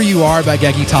Whoever You Are by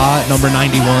Geggy Ta at number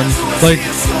 91. Like,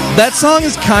 that song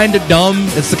is kind of dumb.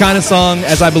 It's the kind of song,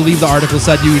 as I believe the article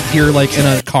said, you would hear like in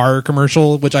a car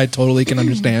commercial, which I totally can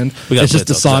understand. We gotta It's play just it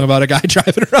a though, song so. about a guy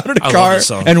driving around in a I love car this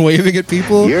song. and waving at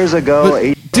people. Years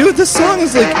ago, Dude, this song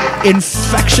is like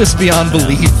infectious beyond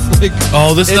belief. Like,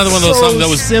 Oh, this is another it's one of those so songs that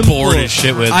was simple. bored as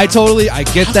shit with. I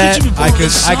get that. could you be bored with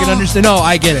this I can song? understand. No,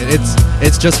 I get it.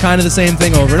 It's just kind of the same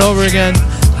thing over and over again.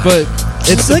 But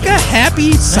it's like a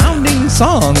happy sounding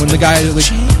song when the guy, like,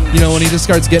 you know, when he just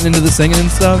starts getting into the singing and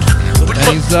stuff.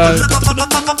 And he's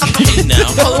Hey, now,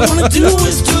 all I want to do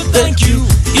is to thank you,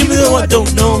 even though I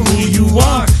don't know who you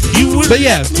are. You would But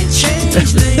yeah,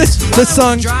 this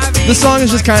song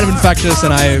is just kind of infectious,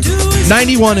 and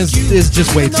 91 is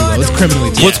just way too low. It's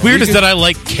criminally too. What's low. weird You is could- that I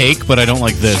like Cake, but I don't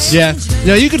like this. Yeah,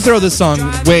 you could throw this song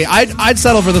way. I'd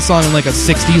settle for this song in like a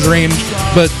 60s range,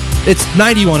 but it's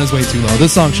 91 is way too low.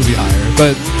 This song should be higher.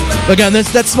 But again,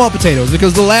 that's small potatoes,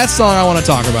 because the last song I want to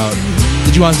talk about.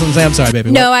 Did you want something to say? I'm sorry,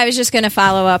 baby. no, What? I was just going to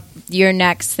follow up your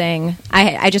next thing.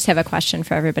 I just have a question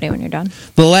for everybody when you're done.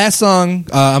 The last song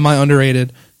on my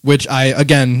underrated, which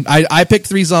I picked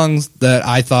 3 songs that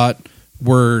I thought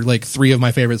were like 3 of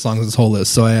my favorite songs of this whole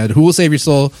list. So I had Who Will Save Your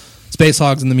Soul, Space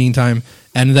Hogs in the meantime,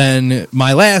 and then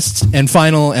my last and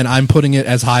final, and I'm putting it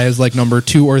as high as like number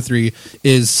 2 or 3,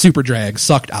 is Super Drag,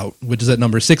 Sucked Out, which is at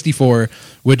number 64,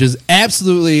 which is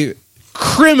absolutely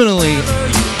criminally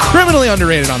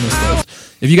underrated on this list.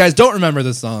 If you guys don't remember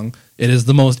this song, it is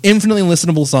the most infinitely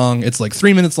listenable song. It's like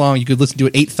 3 minutes long. You could listen to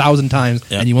it 8,000 times,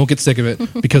 Yeah. and you won't get sick of it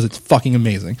because it's fucking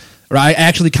amazing. Or I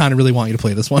actually kind of really want you to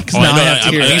play this one, because Oh, now I know, I have to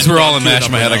hear These it. were all in mash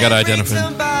in my head. I gotta identify.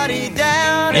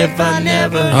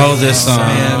 Oh, this song.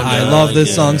 Man, I love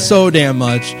this song so damn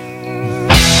much.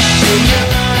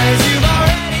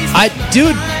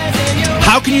 Dude,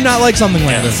 how can you not like something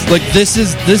like this? Like this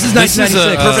is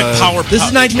 1996. perfect power. This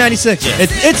is 1996. Yeah.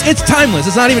 It's timeless.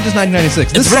 It's not even just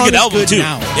 1996. This a pretty song good is album, good too.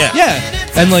 now. Yeah.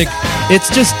 And like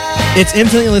it's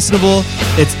infinitely listenable.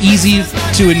 It's easy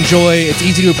to enjoy. It's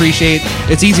easy to appreciate.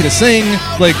 It's easy to sing.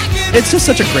 Like it's just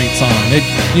such a great song. It,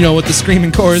 you know, with the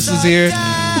screaming choruses here,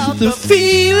 the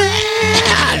feeling.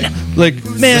 Like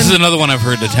man, This is another one I've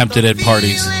heard attempted at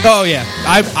parties. oh yeah,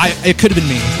 it could have been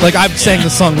me. Like I've sang the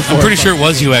song before. I'm pretty sure it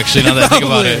was you, actually, now that I think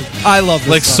about it. I love this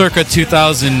Like song. circa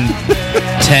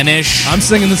 2010-ish. I'm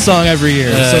singing this song every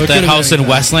year. so it that could've house been in anything.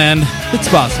 Westland. It's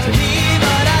possible.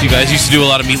 You guys used to do a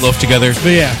lot of Meatloaf together.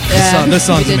 But yeah, this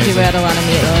song's we did amazing. do it a lot of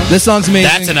meatloaf. This song's amazing.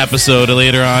 That's an episode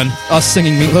later on. Us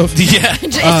singing Meatloaf. Yeah.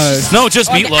 No, just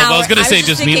Like Meatloaf. an I was hour- going to say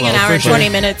just thinking Meatloaf. an hour for and sure. 20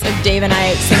 minutes of Dave and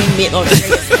I singing Meatloaf.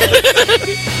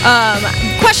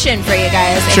 Question for you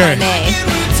guys, if Sure. I may.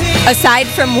 Aside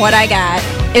from what I got,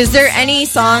 is there any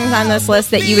songs on this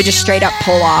list that you would just straight up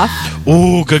pull off?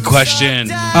 Ooh, good question.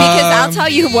 Because I'll tell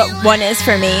you what one is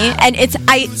for me, and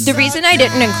the reason I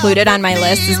didn't include it on my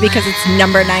list is because it's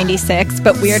number 96,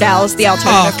 but Weird Al's The Oh,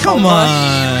 Alternative. come Coma.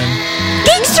 on.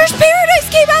 Gangster's Paradise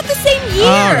came out the same year.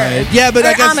 All right. Yeah, but Or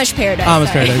I guess Amish Paradise.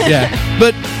 Amish sorry. Paradise. Yeah,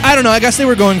 but I don't know. I guess they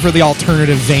were going for the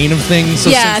alternative vein of things. So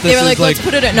Yeah, since they this were is like, let's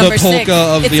put it at number the polka 6.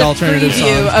 of It's the a alternative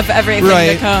preview songs. of everything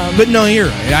right. to come. But no, you're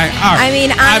right. All right. I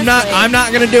mean, I'm honestly-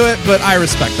 not going to do it, but I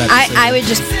respect that. I would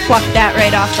just pluck that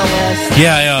right off the list.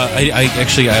 Yeah, I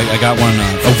actually got one.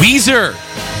 A Weezer.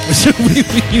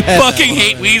 You had Fucking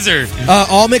hate Weezer.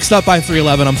 All Mixed Up by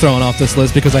 311. I'm throwing off this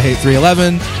list because I hate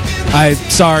 311.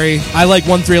 Sorry. I like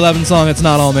one 311 song. It's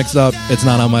not All Mixed Up. It's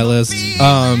not on my list.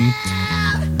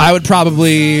 I would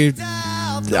probably.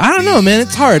 I don't know, man.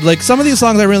 It's hard. Like some of these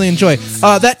songs I really enjoy.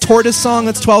 That Tortoise song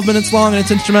that's 12 minutes long and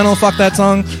it's instrumental. Fuck that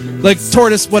song. Like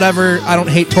Tortoise, whatever. I don't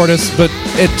hate Tortoise, but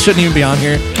it shouldn't even be on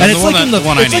here. And the it's one like in that- the the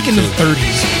one I it's like need in the to.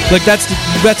 30s. Like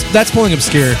that's pulling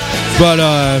obscure. But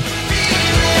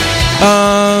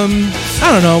I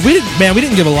don't know. We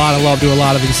didn't give a lot of love to a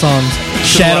lot of these songs.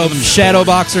 A lot of them Shadow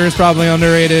Boxer is probably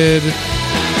underrated.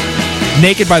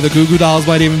 Naked by the Goo Goo Dolls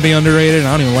might even be underrated. And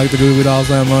I don't even like the Goo Goo Dolls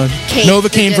that much. Cake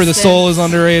Novocaine the for the Distance. Soul is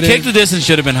underrated. Cake the Distance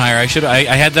should have been higher. I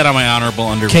had that on my honorable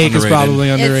Cake is underrated. probably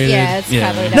underrated. It's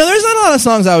Yeah. probably No, there's not a lot of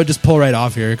songs I would just pull right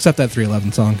off here, except that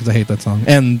 311 song, because I hate that song.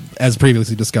 And as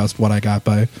previously discussed, What I Got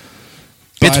by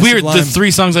It's weird. Sublime. The 3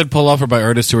 songs I'd pull off are by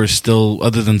artists who are still,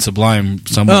 other than Sublime,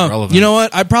 somewhat relevant. You know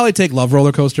what? I'd probably take Love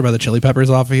Roller Coaster by the Chili Peppers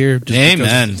off of here. Just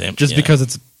Amen. Because, because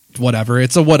it's whatever.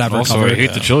 It's a whatever Also, cover. I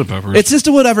hate the Chili Peppers. It's just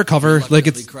a whatever cover. Like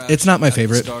it's not my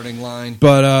favorite.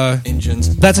 But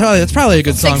that's probably a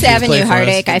good song. Sixth for you to play Avenue for us.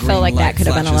 Heartache. I feel like that could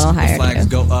have been a little higher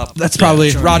too. That's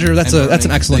probably Roger. That's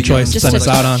an excellent choice to Just send a us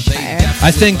out on. higher.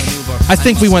 I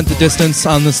think we went the distance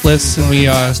on this list, and we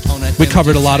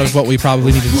covered a lot of what we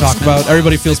probably needed to talk about.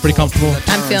 Everybody feels pretty comfortable.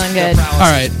 I'm feeling good. All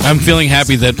right. I'm feeling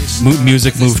happy that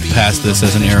music moved past this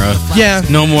as an era. Yeah.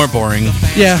 No more boring.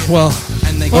 Yeah. Well,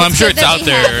 Well, I'm sure good it's that out we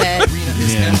there. have it.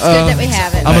 It's good that we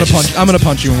have it. I'm gonna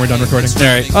punch you when we're done recording. All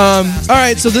right. All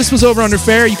right, so this was Over Under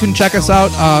Fair. You can check us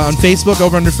out on Facebook,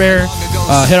 Over Under Fair.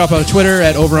 Hit up on Twitter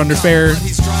at Over Under Fair,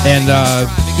 and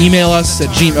email us at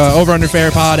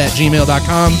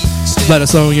overunderfairpod@gmail.com. Let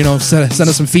us know, send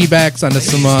us some feedback, send us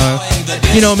some,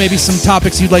 maybe some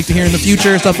topics you'd like to hear in the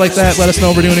future, stuff like that. Let us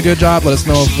know if we're doing a good job. Let us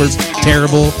know if we're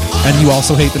terrible and you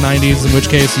also hate the 90s, in which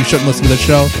case you shouldn't listen to this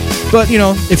show. But,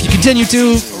 if you continue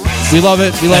to, we love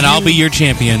it. We love And I'll you. be your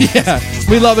champion. Yeah,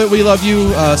 we love it. We love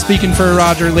you. Speaking for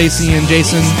Roger, Lacey, and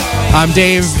Jason, I'm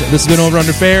Dave. This has been Over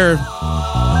Under Fair.